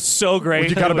bar. It was so great.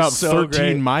 You got about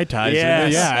 13 Mai Tais.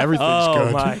 Yes. Yeah, everything's good.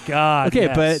 Oh, my God. Okay,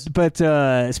 yes.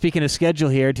 but speaking of schedule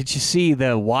here, did you see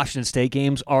the Washington State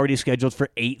games already scheduled for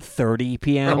 8:30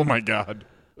 p.m.? Oh, my God.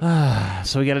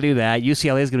 So we got to do that.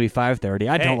 UCLA is going to be 5:30.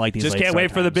 I don't like these. Just late can't start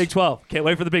wait for the times. Big 12. Can't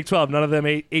wait for the Big 12. None of them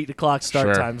 8 o'clock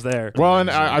start times there. Well, and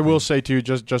I will say too,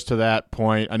 just to that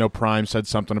point, I know Prime said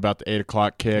something about the 8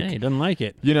 o'clock kick. Yeah, he doesn't like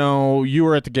it. You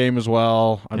were at the game as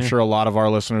well. I'm sure a lot of our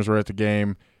listeners were at the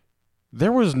game.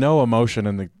 There was no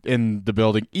emotion in the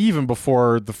building even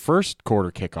before the first quarter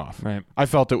kickoff. Right. I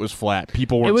felt it was flat.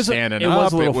 People weren't standing up. It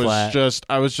was a little flat. flat.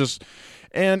 I was just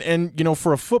and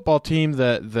for a football team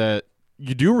that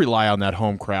you do rely on that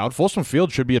home crowd. Folsom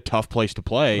Field should be a tough place to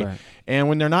play, Right. and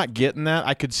when they're not getting that,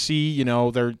 I could see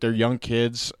they're young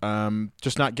kids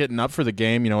just not getting up for the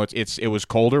game. It was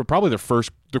colder, probably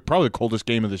the coldest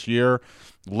game of this year,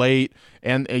 late,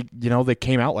 and they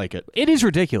came out like it. It is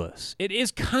ridiculous. It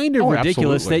is kind of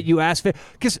ridiculous absolutely. that you ask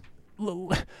because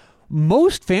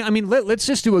most fans. I mean, let's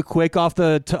just do a quick off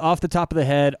the top of the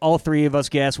head. All three of us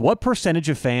guess what percentage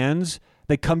of fans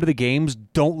that come to the games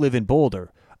don't live in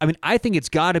Boulder. I mean, I think it's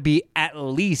got to be at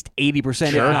least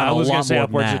 80%, Sure. if not I was a gonna lot say more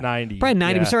upwards than of that. 90. Probably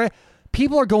 90%. Yeah. Right?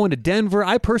 People are going to Denver.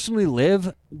 I personally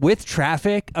live with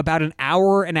traffic about an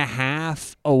hour and a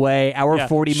half away,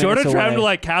 40 minutes Short of away. driving to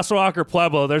like Castle Rock or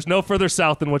Pueblo, there's no further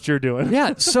south than what you're doing.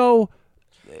 Yeah, so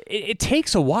it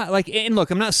takes a while. And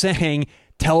look, I'm not saying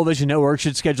television networks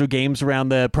should schedule games around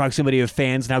the proximity of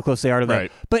fans and how close they are to them.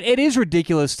 Right. But it is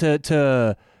ridiculous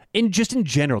to in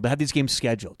general to have these games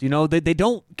scheduled. They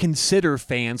don't consider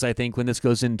fans, I think, when this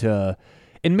goes into.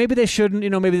 And maybe they shouldn't,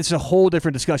 maybe this is a whole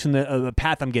different discussion, the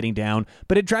path I'm getting down,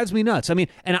 but it drives me nuts. I mean,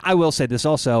 and I will say this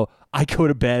also, I go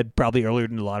to bed probably earlier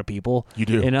than a lot of people. You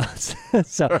do.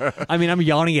 So, I mean, I'm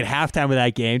yawning at halftime of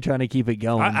that game, trying to keep it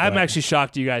going. I'm but- actually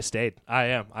shocked you guys stayed. I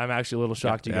am. I'm actually a little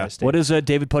shocked you guys stayed. What does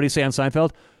David Putty say on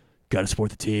Seinfeld? Got to support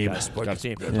the team. Gotta support the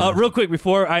team. Yeah. Real quick,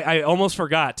 before I almost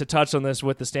forgot to touch on this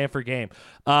with the Stanford game,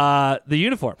 the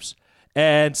uniforms.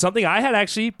 And something I had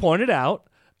actually pointed out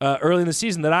early in the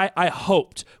season that I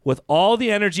hoped with all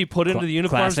the energy put into the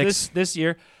uniforms this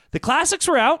year, the classics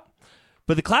were out,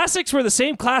 but the classics were the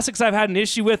same classics I've had an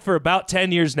issue with for about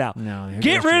 10 years now. No, here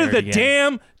Get goes rid of Jared the again.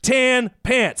 damn tan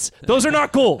pants. Those are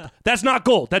not gold. That's not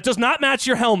gold. That does not match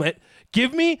your helmet.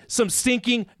 Give me some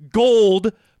stinking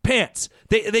gold pants.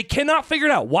 They cannot figure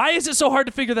it out. Why is it so hard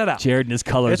to figure that out? Jared and his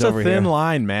colors It's a over thin here.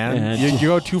 line, man. Yeah. You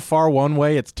go too far one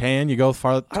way, it's tan. You go too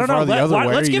I don't far know. the other way,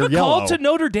 Let's give you're a call yellow. to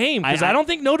Notre Dame because I don't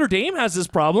think Notre Dame has this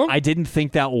problem. I didn't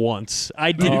think that once.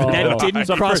 That didn't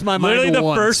cross my mind Literally the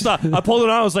once. first thought. I pulled it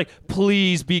on. I was like,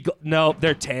 please be. No,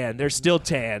 they're tan. They're still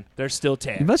tan. They're still You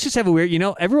tan. must just have a weird.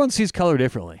 Everyone sees color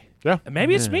differently. Yeah.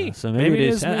 Maybe it's me. So maybe it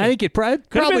is. me. I think it Could have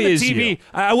probably been is the TV. you.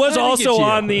 I was I think also it's you.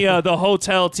 on the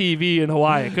hotel TV in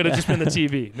Hawaii. It could have just been the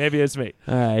TV. Maybe it's me.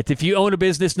 All right. If you own a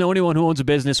business, know anyone who owns a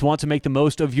business, want to make the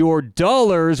most of your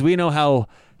dollars, we know how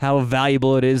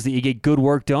valuable it is that you get good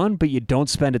work done, but you don't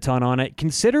spend a ton on it.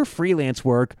 Consider freelance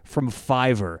work from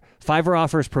Fiverr. Fiverr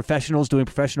offers professionals doing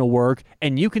professional work,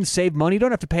 and you can save money. You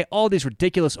don't have to pay all these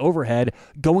ridiculous overhead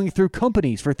going through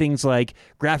companies for things like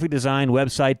graphic design,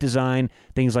 website design,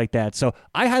 things like that. So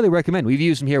I highly recommend. We've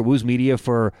used them here at Wooz Media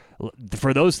for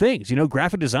those things.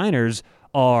 Graphic designers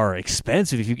are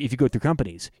expensive if you go through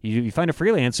companies. You find a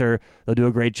freelancer, they'll do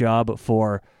a great job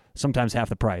for sometimes half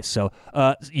the price. So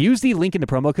use the link in the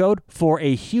promo code for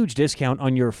a huge discount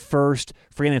on your first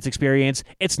freelance experience.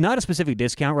 It's not a specific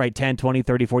discount, right? 10, 20,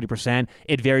 30, 40%.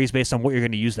 It varies based on what you're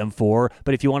going to use them for.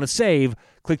 But if you want to save,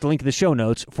 click the link in the show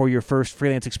notes for your first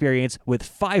freelance experience with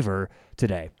Fiverr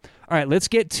today. All right, let's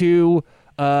get to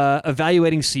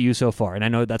evaluating CU so far. And I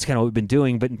know that's kind of what we've been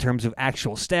doing, but in terms of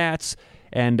actual stats,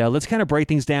 and let's kind of break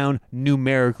things down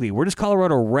numerically. Where does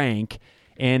Colorado rank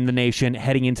in the nation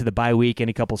heading into the bye week? And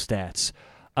a couple stats.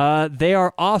 They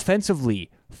are offensively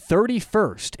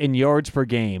 31st in yards per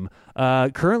game.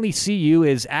 Currently, CU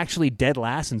is actually dead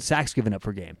last in sacks given up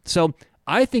per game. So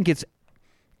I think it's,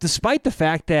 despite the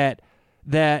fact that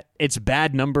it's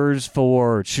bad numbers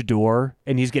for Shedeur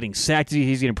and he's getting sacked,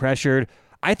 he's getting pressured,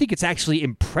 I think it's actually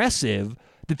impressive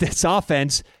that this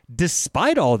offense,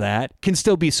 despite all that, can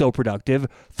still be so productive.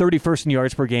 31st in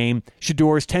yards per game.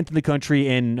 Shedeur is 10th in the country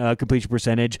in completion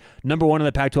percentage. Number 1 in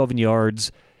the Pac-12 in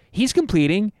yards. He's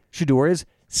completing, Shedeur is,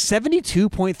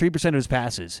 72.3% of his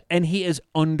passes, and he is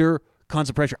under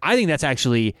constant pressure. I think that's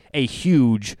actually a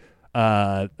huge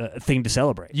thing to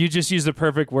celebrate. You just used the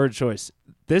perfect word choice.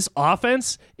 This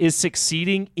offense is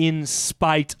succeeding in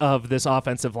spite of this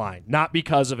offensive line, not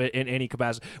because of it in any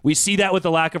capacity. We see that with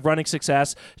the lack of running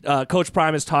success. Coach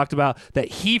Prime has talked about that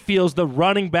he feels the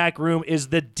running back room is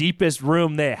the deepest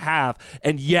room they have,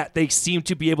 and yet they seem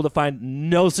to be able to find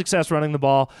no success running the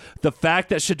ball. The fact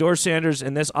that Shedeur Sanders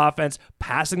in this offense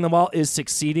passing the ball is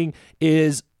succeeding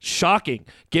is shocking,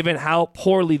 given how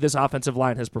poorly this offensive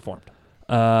line has performed.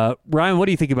 Ryan, what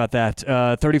do you think about that?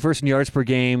 31st in yards per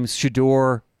game,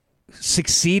 Shedeur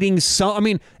succeeding.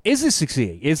 Is this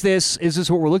succeeding? Is this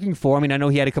what we're looking for? I mean, I know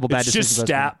he had a couple bad It's decisions. just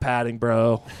stat padding,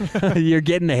 bro. You're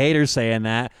getting the haters saying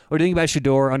that. What do you think about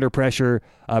Shedeur under pressure,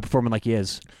 performing like he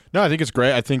is? No, I think it's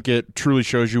great. I think it truly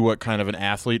shows you what kind of an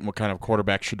athlete and what kind of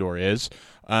quarterback Shedeur is.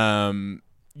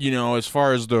 As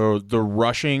far as the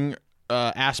rushing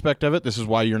aspect of it, this is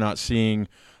why you're not seeing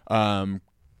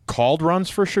called runs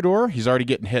for Shedeur. He's already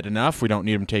getting hit enough. We don't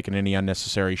need him taking any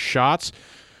unnecessary shots.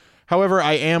 However,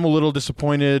 I am a little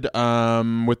disappointed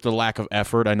with the lack of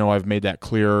effort. I know I've made that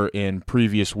clear in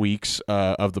previous weeks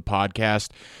of the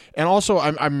podcast. And also,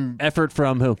 I'm Effort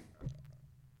from who?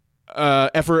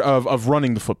 Effort of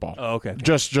running the football. Oh, okay.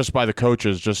 Just by the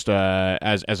coaches, just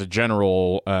as a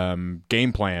general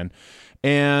game plan.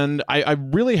 And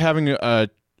I'm really having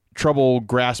trouble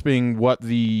grasping what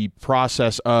the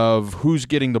process of who's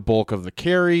getting the bulk of the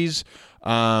carries.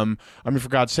 I mean, for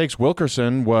God's sakes,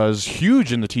 Wilkerson was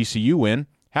huge in the TCU win.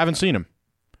 Haven't seen him.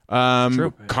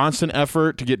 True. Constant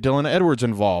effort to get Dylan Edwards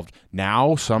involved.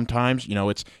 Now, sometimes,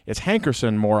 it's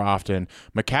Hankerson more often.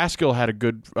 McCaskill had a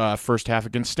good first half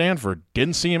against Stanford.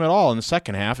 Didn't see him at all in the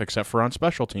second half, except for on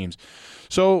special teams.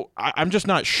 So I'm just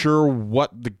not sure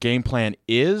what the game plan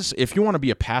is. If you want to be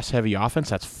a pass-heavy offense,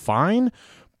 that's fine.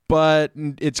 But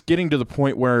it's getting to the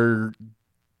point where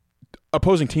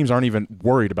opposing teams aren't even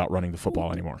worried about running the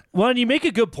football anymore. Well, and you make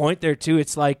a good point there, too.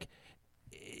 It's like,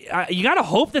 you got to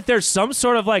hope that there's some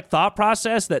sort of thought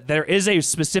process, that there is a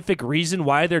specific reason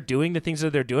why they're doing the things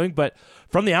that they're doing. But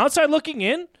from the outside looking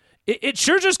in, it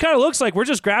sure just kind of looks like we're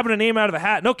just grabbing a name out of a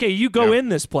hat. And okay, you go in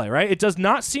this play, right? It does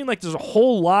not seem like there's a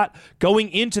whole lot going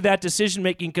into that decision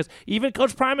making, because even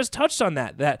Coach Prime has touched on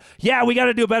that we got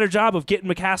to do a better job of getting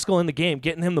McCaskill in the game,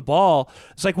 getting him the ball.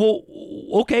 It's like, well,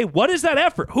 okay, what is that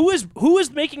effort? Who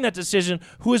is making that decision?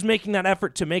 Who is making that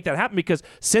effort to make that happen? Because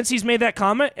since he's made that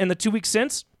comment in the 2 weeks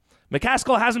since,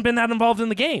 McCaskill hasn't been that involved in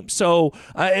the game. So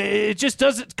it just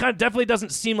definitely doesn't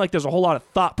seem like there's a whole lot of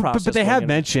thought process. But they have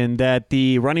mentioned that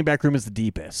the running back room is the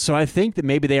deepest. So I think that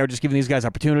maybe they are just giving these guys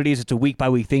opportunities. It's a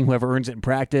week-by-week thing, whoever earns it in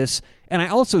practice. And I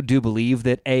also do believe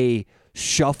that a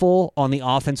shuffle on the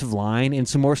offensive line and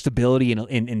some more stability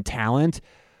in talent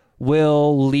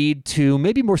will lead to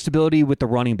maybe more stability with the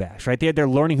running backs, right? They're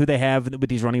learning who they have with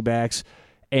these running backs.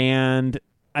 And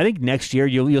I think next year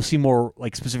you'll see more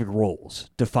specific roles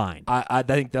defined. I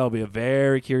think that'll be a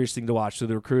very curious thing to watch through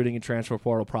the recruiting and transfer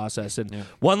portal process. And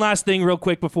one last thing real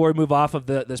quick before we move off of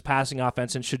this passing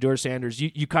offense and Shedeur Sanders,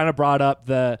 you kind of brought up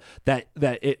that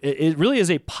it really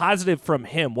is a positive from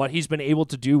him, what he's been able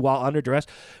to do while under duress.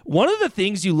 One of the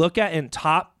things you look at in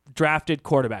top drafted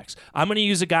quarterbacks, I'm going to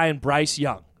use a guy in Bryce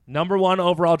Young, number 1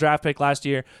 overall draft pick last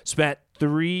year, spent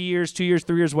 2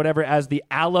 years, whatever, as the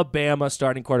Alabama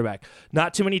starting quarterback.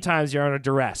 Not too many times you're under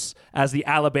duress as the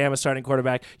Alabama starting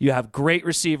quarterback. You have great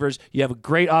receivers. You have a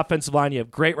great offensive line. You have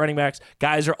great running backs.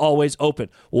 Guys are always open.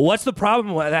 Well, what's the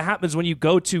problem that happens when you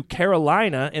go to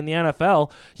Carolina in the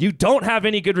NFL? You don't have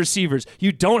any good receivers.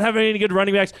 You don't have any good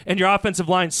running backs, and your offensive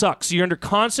line sucks. So you're under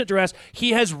constant duress.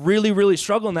 He has really, really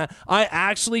struggled in that. I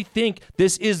actually think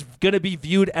this is going to be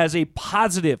viewed as a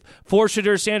positive for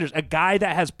Shedeur Sanders, a guy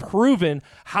that has proven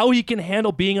how he can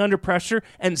handle being under pressure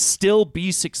and still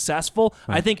be successful.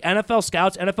 Right. I think NFL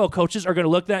scouts, NFL coaches are going to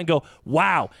look at that and go,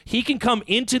 wow, he can come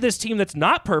into this team that's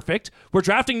not perfect. We're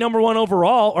drafting number 1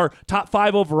 overall or top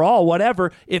 5 overall,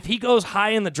 whatever. If he goes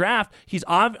high in the draft, he's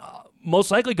most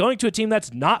likely going to a team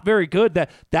that's not very good.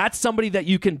 That's somebody that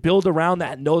you can build around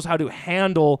that knows how to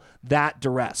handle that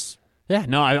duress. Yeah,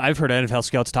 no, I've heard NFL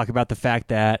scouts talk about the fact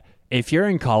that if you're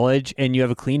in college and you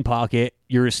have a clean pocket,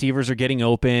 your receivers are getting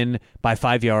open by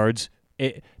 5 yards.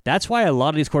 That's why a lot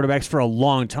of these quarterbacks for a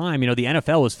long time, the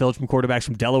NFL was filled from quarterbacks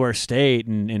from Delaware State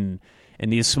and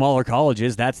these smaller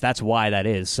colleges. That's why that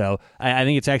is. So I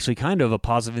think it's actually kind of a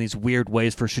positive in these weird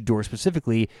ways for Shedeur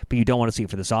specifically, but you don't want to see it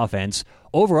for this offense.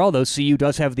 Overall, though, CU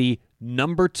does have the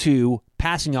number 2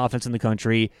 passing offense in the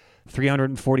country,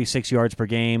 346 yards per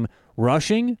game.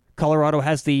 Rushing, Colorado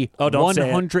has the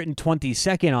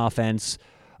 122nd offense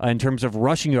in terms of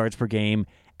rushing yards per game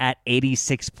at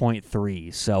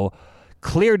 86.3. So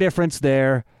clear difference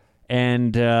there.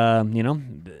 And,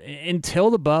 until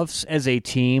the Buffs as a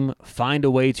team find a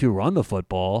way to run the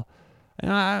football,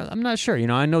 I'm not sure.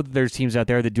 I know that there's teams out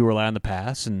there that do rely on the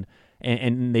pass, and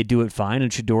they do it fine.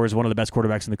 And Shedeur is one of the best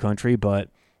quarterbacks in the country, but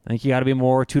I think you got to be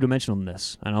more two-dimensional than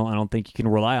this. I don't think you can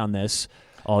rely on this.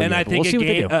 I think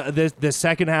the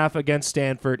second half against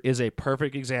Stanford is a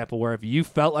perfect example where if you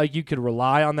felt like you could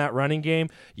rely on that running game,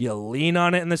 you lean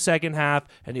on it in the second half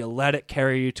and you let it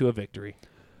carry you to a victory.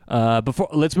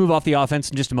 Let's move off the offense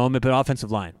in just a moment, but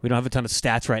offensive line. We don't have a ton of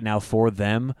stats right now for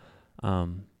them.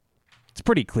 it's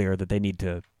pretty clear that they need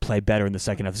to play better in the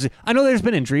second half. I know there's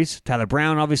been injuries. Tyler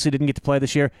Brown obviously didn't get to play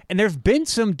this year, and there's been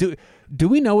some. Do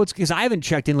we know what's, because I haven't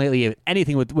checked in lately of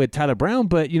anything with Tyler Brown,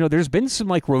 but there's been some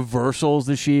like reversals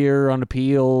this year on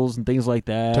appeals and things like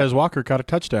that. Tez Walker caught a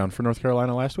touchdown for North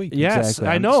Carolina last week. Yes, exactly.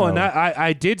 I know, and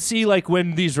I did see like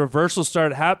when these reversals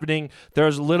started happening, there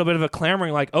was a little bit of a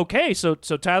clamoring, like, okay, so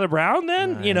Tyler Brown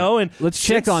then, Right. And let's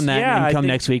check on that and come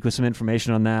next week with some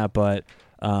information on that. But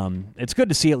it's good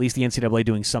to see at least the NCAA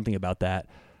doing something about that.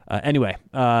 Anyway,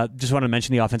 just wanted to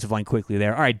mention the offensive line quickly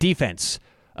there. All right, defense.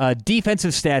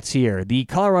 Defensive stats here. The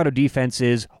Colorado defense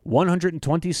is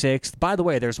 126th. By the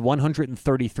way, there's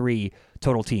 133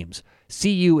 total teams.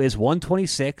 CU is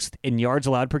 126th in yards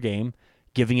allowed per game,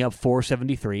 giving up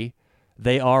 473.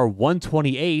 They are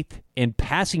 128th in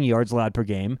passing yards allowed per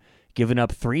game, giving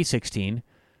up 316.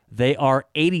 They are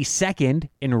 82nd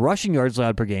in rushing yards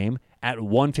allowed per game at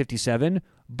 157.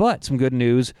 But some good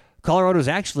news, Colorado is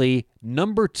actually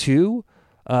number 2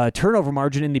 turnover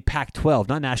margin in the Pac-12,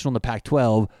 not national, in the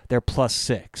Pac-12. They're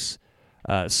 +6.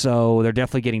 So they're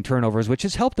definitely getting turnovers, which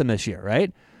has helped them this year,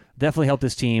 right? Definitely helped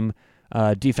this team.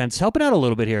 Defense helping out a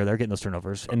little bit here. They're getting those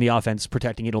turnovers. And the offense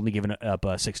protecting it, only giving it up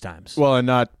 6 times. Well, and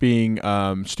not being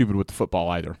stupid with the football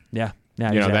either. Yeah.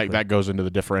 Exactly. That goes into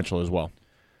the differential as well.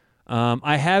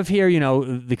 I have here,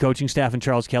 the coaching staff and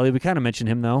Charles Kelly. We kind of mentioned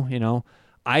him, though.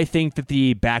 I think that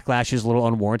the backlash is a little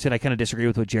unwarranted. I kind of disagree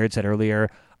with what Jared said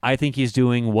earlier. I think he's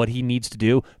doing what he needs to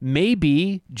do.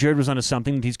 Maybe Jared was onto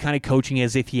something that he's kind of coaching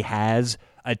as if he has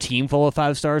a team full of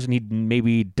 5 stars, and he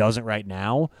maybe doesn't right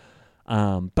now.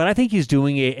 But I think he's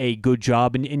doing a good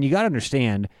job, and you got to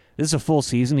understand, this is a full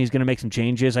season. He's going to make some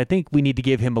changes. I think we need to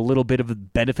give him a little bit of the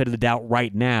benefit of the doubt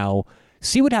right now.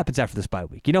 See what happens after this bye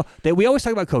week. We always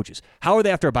talk about coaches. How are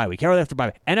they after a bye week? How are they after a bye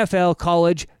week? NFL,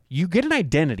 college, you get an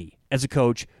identity as a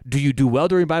coach. Do you do well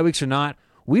during bye weeks or not?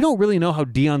 We don't really know how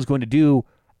Deion's going to do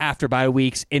after bye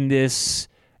weeks in this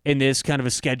kind of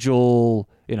a schedule.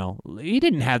 He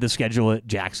didn't have the schedule at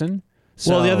Jackson.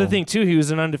 So. Well, the other thing too, he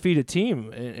was an undefeated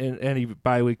team in any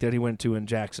bye week that he went to in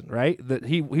Jackson, right? That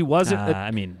he wasn't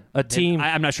a team.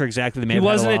 I'm not sure exactly. He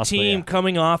wasn't a team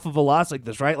coming off of a loss like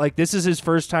this, right? Like this is his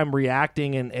first time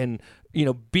reacting and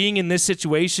being in this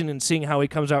situation and seeing how he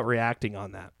comes out reacting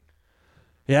on that.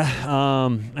 Yeah,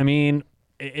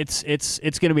 it's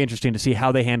going to be interesting to see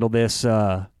how they handle this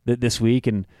this week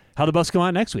and how the Buffs come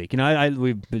out next week.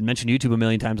 We've mentioned YouTube a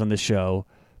million times on this show,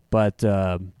 but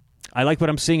I like what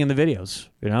I'm seeing in the videos.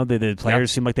 The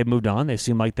players seem like they've moved on. They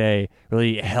seem like they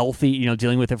really healthy.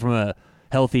 Dealing with it from a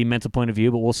healthy mental point of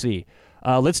view. But we'll see.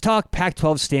 Let's talk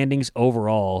Pac-12 standings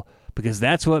overall because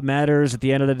that's what matters at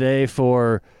the end of the day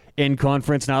for. In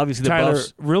conference. Now, obviously, the Tyler,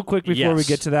 Buffs. Real quick before we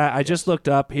get to that, I just looked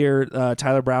up here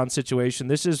Tyler Brown's situation.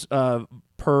 This is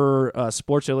per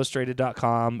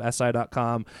SportsIllustrated.com,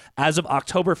 SI.com, as of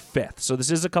October 5th. So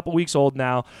this is a couple weeks old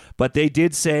now, but they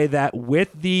did say that with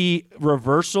the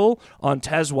reversal on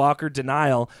Tez Walker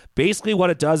denial, basically what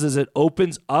it does is it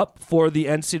opens up for the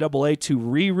NCAA to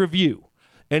re-review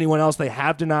anyone else they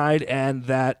have denied, and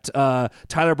that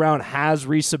Tyler Brown has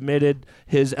resubmitted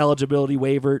his eligibility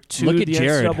waiver to Look at the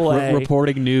Jared NCAA.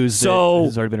 Reporting news So that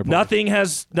has already been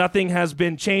reported. nothing has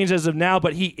been changed as of now,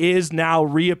 but he is now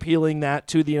reappealing that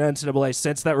to the NCAA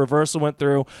since that reversal went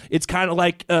through. It's kind of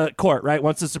like court, right?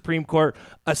 Once the Supreme Court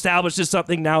establishes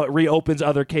something, now it reopens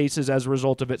other cases as a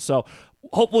result of it. So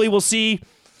hopefully we'll see.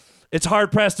 It's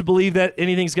hard-pressed to believe that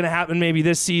anything's going to happen maybe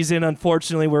this season.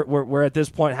 Unfortunately, we're at this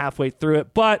point halfway through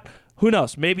it. But who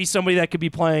knows? Maybe somebody that could be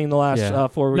playing the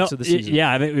last 4 weeks of the season.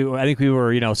 I think we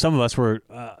were, some of us were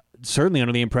certainly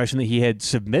under the impression that he had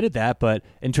submitted that. But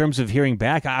in terms of hearing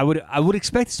back, I would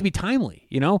expect this to be timely.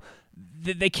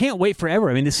 They can't wait forever.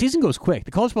 I mean, the season goes quick.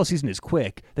 The college football season is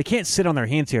quick. They can't sit on their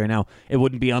hands here. Now, it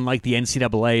wouldn't be unlike the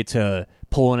NCAA to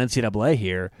pull an NCAA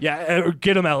here. Yeah,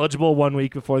 get them eligible 1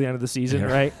 week before the end of the season,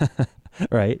 right?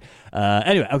 Right.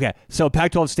 Anyway, okay. So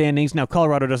Pac-12 standings. Now,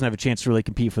 Colorado doesn't have a chance to really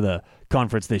compete for the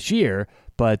conference this year,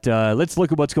 but let's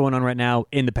look at what's going on right now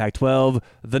in the Pac-12.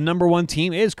 The number 1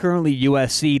 team is currently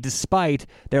USC, despite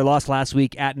their loss last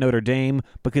week at Notre Dame,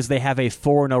 because they have a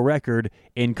 4-0 record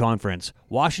in conference.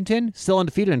 Washington, still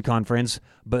undefeated in conference,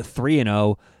 but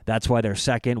 3-0. That's why they're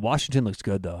second. Washington looks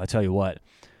good, though. I tell you what.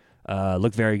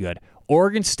 Look very good.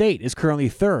 Oregon State is currently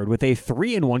third with a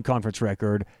 3-1 conference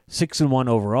record, 6-1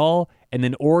 overall, and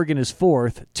then Oregon is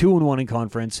fourth, 2-1 in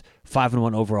conference,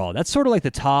 5-1 overall. That's sort of like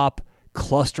the top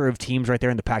cluster of teams right there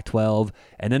in the Pac-12.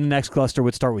 And then the next cluster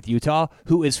would start with Utah,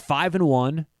 who is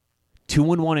 5-1,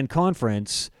 2-1 in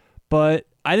conference, but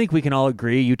I think we can all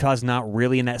agree Utah's not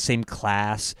really in that same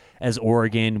class as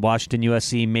Oregon, Washington,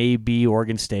 USC, maybe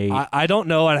Oregon State. I don't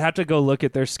know. I'd have to go look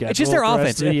at their schedule. It's just their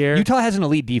offense. The year. Utah has an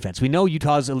elite defense. We know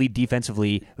Utah's elite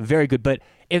defensively, very good. But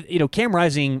Cam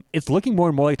Rising, it's looking more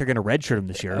and more like they're going to redshirt him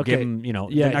this year. Okay. Give him, they're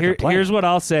not going to play. Here's what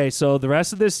I'll say. So the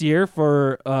rest of this year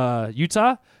for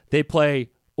Utah, they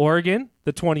play Oregon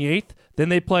the 28th. Then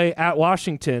they play at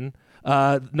Washington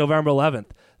November 11th.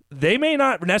 They may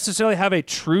not necessarily have a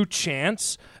true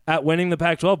chance at winning the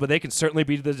Pac-12, but they can certainly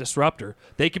be the disruptor.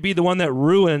 They could be the one that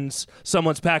ruins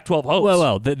someone's Pac-12 hopes.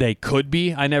 Well, they could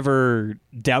be. I never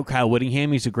doubt Kyle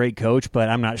Whittingham. He's a great coach, but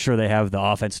I'm not sure they have the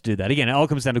offense to do that. Again, it all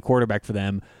comes down to quarterback for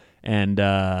them, and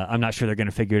I'm not sure they're going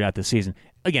to figure it out this season.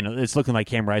 Again, it's looking like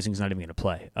Cam Rising's not even going to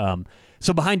play.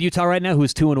 So behind Utah right now,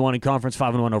 who's 2-1 in conference,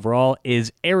 5-1 overall,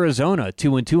 is Arizona,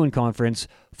 2-2 in conference,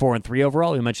 4-3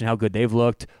 overall. We mentioned how good they've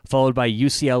looked, followed by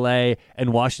UCLA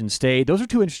and Washington State. Those are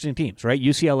two interesting teams, right?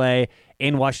 UCLA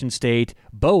and Washington State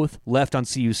both left on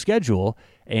CU's schedule,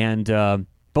 and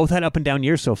both had up and down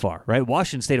years so far, right?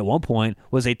 Washington State at one point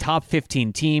was a top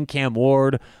 15 team. Cam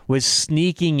Ward was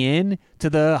sneaking in to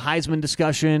the Heisman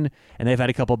discussion, and they've had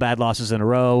a couple bad losses in a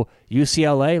row.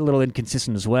 UCLA, a little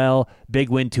inconsistent as well. Big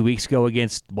win 2 weeks ago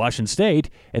against Washington State,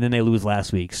 and then they lose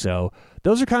last week. So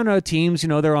those are kind of teams,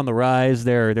 they're on the rise.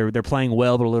 They're playing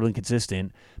well, but a little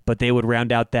inconsistent. But they would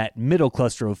round out that middle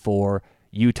cluster of four: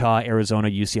 Utah, Arizona,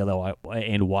 UCLA,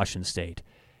 and Washington State.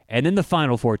 And then the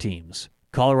final four teams.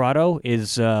 Colorado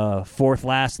is fourth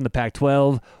last in the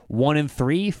Pac-12,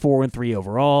 1-3, 4-3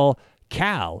 overall.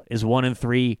 Cal is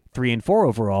 1-3, 3-4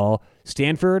 overall.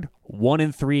 Stanford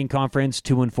 1-3 in conference,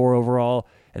 2-4 overall,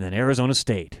 and then Arizona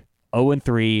State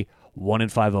 0-3,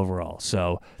 1-5 overall.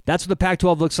 So that's what the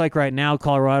Pac-12 looks like right now.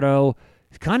 Colorado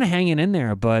is kind of hanging in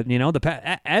there, but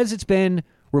as it's been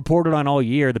reported on all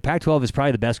year, the Pac-12 is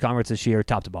probably the best conference this year,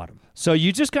 top to bottom. So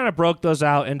you just kind of broke those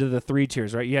out into the three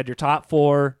tiers, right? You had your top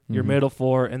four, your middle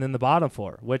four, and then the bottom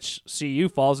four, which CU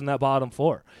falls in that bottom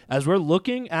four. As we're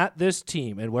looking at this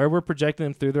team and where we're projecting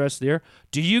them through the rest of the year,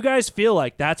 do you guys feel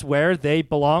like that's where they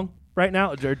belong right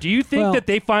now? Or do you think that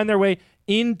they find their way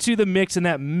into the mix in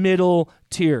that middle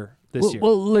tier this year?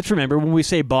 Well, let's remember, when we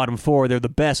say bottom four, they're the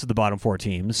best of the bottom four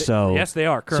teams. So yes, they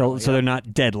are currently. So they're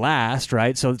not dead last,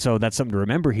 right? So that's something to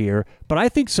remember here. But I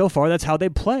think so far that's how they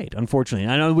played, unfortunately.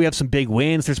 I know we have some big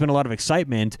wins. There's been a lot of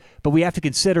excitement, but we have to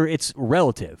consider it's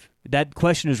relative. That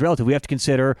question is relative. We have to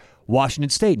consider Washington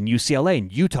State and UCLA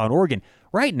and Utah and Oregon.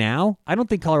 Right now, I don't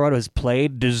think Colorado has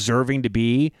played deserving to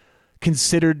be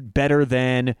considered better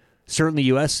than certainly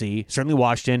USC, certainly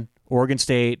Washington, Oregon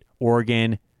State,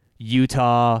 Oregon,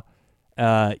 Utah,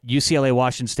 UCLA,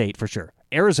 Washington State for sure.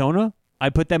 Arizona, I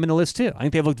put them in the list too. I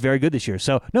think they've looked very good this year.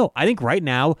 So, no, I think right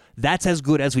now that's as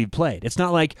good as we've played. It's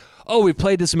not like, we've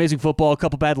played this amazing football, a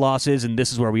couple bad losses, and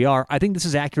this is where we are. I think this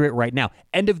is accurate right now.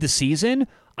 End of the season,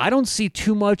 I don't see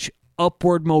too much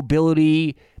upward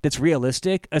mobility that's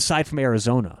realistic aside from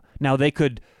Arizona. Now, they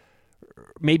could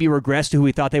maybe regress to who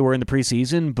we thought they were in the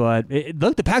preseason, but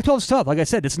look, the Pac-12 is tough. Like I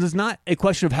said, this is not a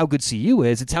question of how good CU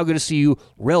is. It's how good is CU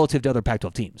relative to other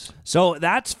Pac-12 teams. So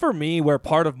that's, for me, where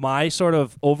part of my sort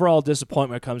of overall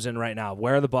disappointment comes in right now,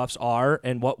 where the Buffs are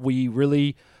and what we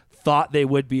really thought they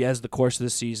would be as the course of the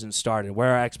season started, where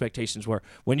our expectations were.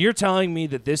 When you're telling me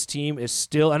that this team is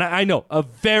still, and I know, a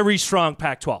very strong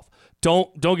Pac-12.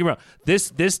 Don't get me wrong.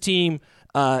 This team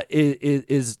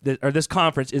this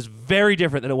conference is very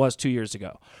different than it was 2 years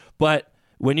ago. But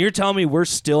when you're telling me we're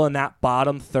still in that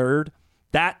bottom third,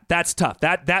 that's tough.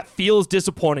 That feels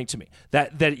disappointing to me.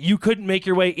 That you couldn't make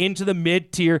your way into the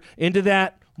mid tier, into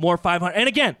that more 500. And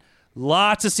again,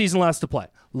 lots of season left to play.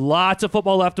 Lots of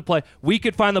football left to play. We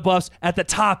could find the Buffs at the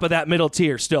top of that middle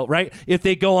tier still, right? If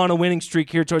they go on a winning streak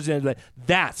here towards the end of the day.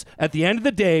 That's, at the end of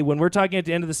the day, when we're talking at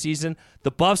the end of the season,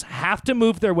 the Buffs have to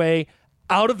move their way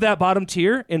out of that bottom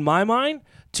tier, in my mind,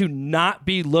 to not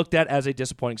be looked at as a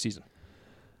disappointing season.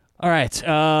 All right,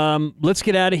 let's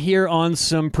get out of here on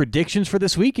some predictions for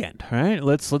this weekend. All right,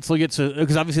 let's look at,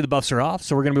 because obviously the Buffs are off,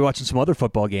 so we're going to be watching some other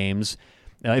football games.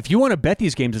 If you want to bet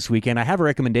these games this weekend, I have a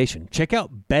recommendation. Check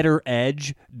out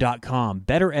BetterEdge.com.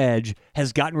 Better Edge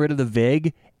has gotten rid of the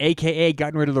VIG, a.k.a.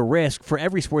 gotten rid of the risk for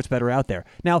every sports bettor out there.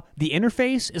 Now, the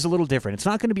interface is a little different. It's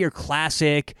not going to be your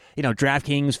classic,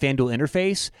 DraftKings, FanDuel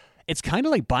interface. It's kind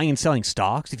of like buying and selling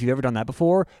stocks, if you've ever done that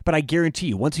before, but I guarantee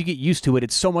you, once you get used to it,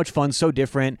 it's so much fun, so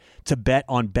different to bet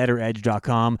on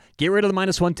BetterEdge.com. Get rid of the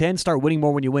 -110, start winning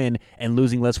more when you win, and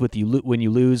losing less when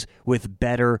you lose with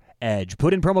Better Edge.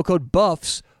 Put in promo code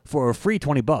BUFFS for a free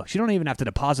 $20. You don't even have to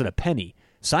deposit a penny.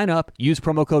 Sign up, use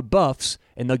promo code BUFFS,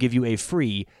 and they'll give you a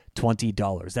free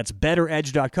 $20. That's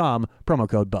BetterEdge.com, promo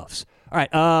code BUFFS. All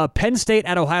right, Penn State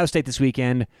at Ohio State this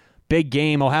weekend. Big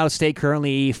game. Ohio State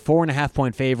currently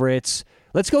 4.5-point favorites.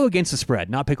 Let's go against the spread,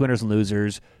 not pick winners and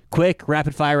losers. Quick,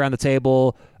 rapid fire around the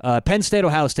table. Penn State,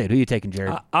 Ohio State. Who are you taking,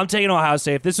 Jared? I'm taking Ohio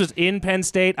State. If this was in Penn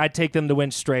State, I'd take them to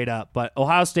win straight up. But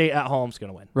Ohio State at home is going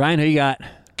to win. Ryan, who you got?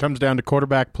 Comes down to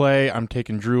quarterback play. I'm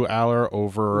taking Drew Aller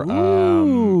over.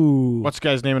 What's the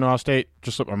guy's name in Ohio State?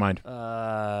 Just slipped my mind.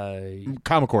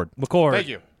 Kyle McCord. McCord. Thank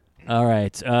you. All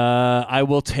right. I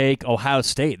will take Ohio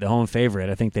State, the home favorite.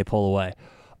 I think they pull away.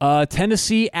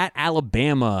 Tennessee at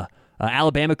Alabama.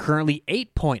 Alabama currently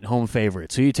 8-point home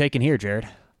favorites. Who are you taking here, Jared?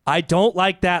 I don't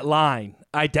like that line.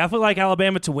 I definitely like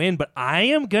Alabama to win, but I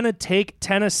am going to take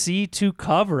Tennessee to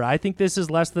cover. I think this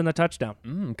is less than a touchdown.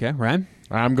 Okay, Ryan?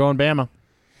 I'm going Bama.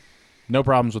 No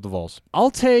problems with the Vols.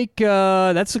 I'll take,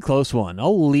 that's a close one.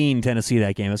 I'll lean Tennessee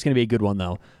that game. It's going to be a good one,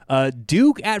 though.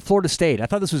 Duke at Florida State. I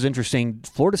thought this was interesting.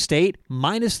 Florida State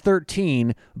minus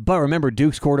 13, but remember,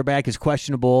 Duke's quarterback is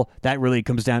questionable. That really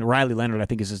comes down to Riley Leonard, I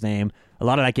think is his name. A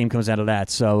lot of that game comes down to that.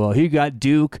 So who you got?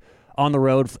 Duke on the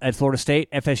road at Florida State,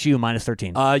 FSU minus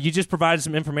 13. You just provided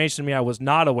some information to me I was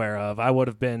not aware of. I would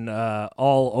have been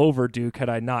all over Duke had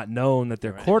I not known that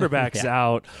their quarterback's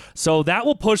out. So that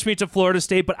will push me to Florida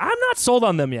State, but I'm not sold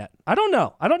on them yet. I don't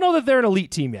know. I don't know that they're an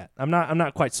elite team yet. I'm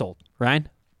not quite sold. Ryan?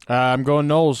 I'm going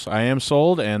Knowles. I am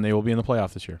sold, and they will be in the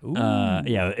playoff this year.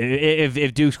 Yeah,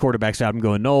 if Duke's quarterback's out, I'm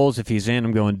going Knowles. If he's in,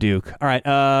 I'm going Duke. All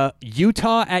right,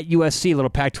 Utah at USC, little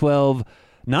Pac-12.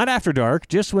 Not after dark,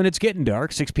 just when it's getting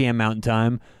dark, 6 p.m. Mountain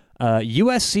Time.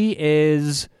 USC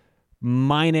is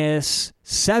minus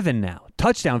 7 now.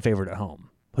 Touchdown favorite at home.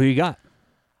 Who you got?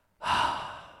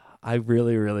 I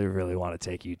really, really, really want to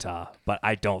take Utah, but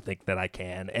I don't think that I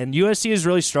can. And USC has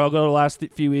really struggled the last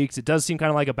few weeks. It does seem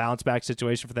kind of like a bounce-back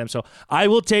situation for them. So I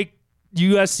will take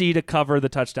USC to cover the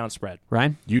touchdown spread.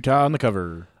 Ryan? Utah on the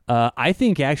cover. I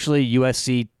think actually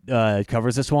USC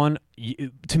covers this one.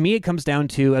 To me, it comes down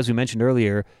to, as we mentioned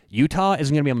earlier, Utah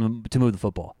isn't going to be able to move the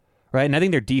football, right? And I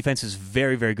think their defense is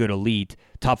very, very good, elite,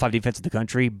 top 5 defense in the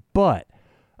country. But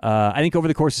I think over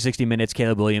the course of 60 minutes,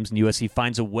 Caleb Williams and USC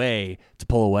finds a way to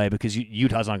pull away because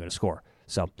Utah's not going to score.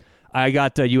 So I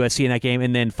got USC in that game.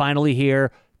 And then finally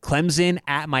here, Clemson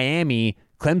at Miami.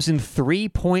 Clemson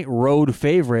 3-point road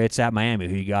favorites at Miami.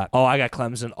 Who you got? Oh, I got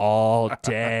Clemson all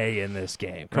day in this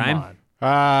game. Come Ryan?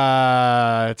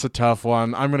 on. It's a tough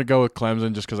one. I'm going to go with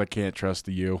Clemson just because I can't trust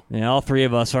the U. Yeah, all three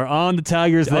of us are on the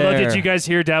Tigers there. Although, did you guys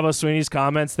hear Dabo Swinney's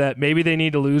comments that maybe they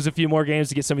need to lose a few more games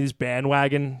to get some of these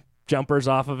bandwagon jumpers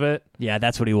off of it? Yeah,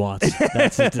 that's what he wants.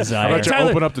 That's his desire. How about you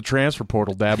Tyler, open up the transfer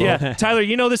portal, Dabo? Yeah, Tyler,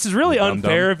 this is really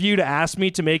unfair Dum-dum. of you to ask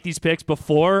me to make these picks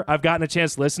before I've gotten a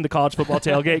chance to listen to College Football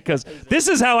Tailgate, because this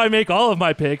is how I make all of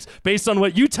my picks, based on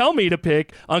what you tell me to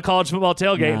pick on College Football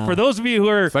Tailgate. Nah. For those of you who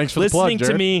are Thanks for the plug, listening to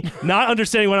Jared. me, not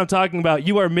understanding what I'm talking about,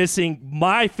 you are missing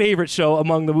my favorite show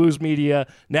among the Woos Media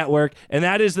Network, and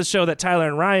that is the show that Tyler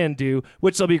and Ryan do,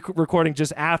 which they'll be recording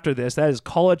just after this. That is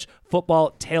College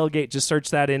Football Tailgate. Just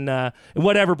search that in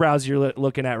whatever browser you're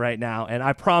looking at right now, and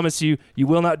I promise you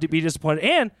will not be disappointed,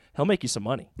 and he'll make you some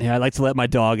money. Yeah, I like to let my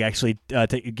dog actually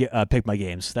pick my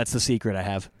games. That's the secret I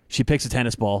have. She picks a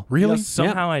tennis ball. Really?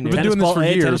 Somehow I knew. We've been Tennis doing this ball for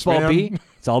A, years, tennis ball man. B.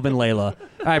 It's all been Layla.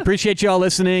 I appreciate you all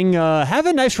listening. Have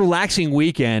a nice, relaxing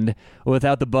weekend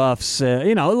without the Buffs.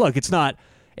 Look, it's not.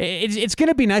 It's going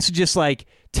to be nice to just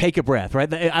take a breath,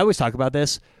 right? I always talk about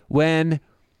this when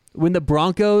the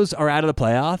Broncos are out of the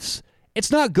playoffs. It's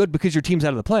not good because your team's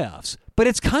out of the playoffs, but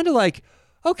it's kind of like,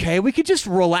 okay, we could just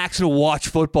relax and watch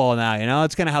football now.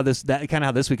 It's kind of how this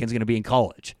weekend's going to be in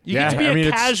college. You get to be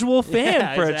a casual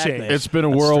fan for exactly. a change. It's been a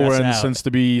Let's stress whirlwind out.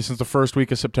 since the first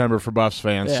week of September for Buffs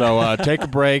fans. So take a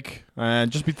break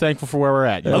and just be thankful for where we're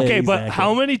at. you know? Okay, but Exactly.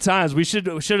 how many times we should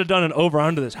have done an over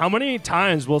under this? How many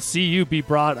times will CU be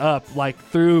brought up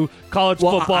through college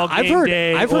football game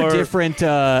day? I've heard different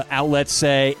outlets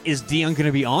say, is Dion going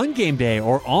to be on game day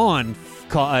or on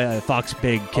Fox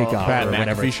Big Kickoff Pat or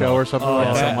whatever McAfee it's show called? or something Yeah,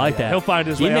 like that. something like that. He'll find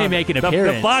his He way may on. make an The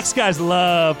appearance. Fox guys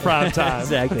love prime time.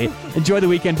 Exactly. Enjoy the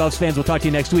weekend, Buffs fans. We'll talk to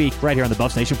you next week right here on the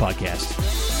Buffs Nation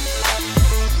podcast.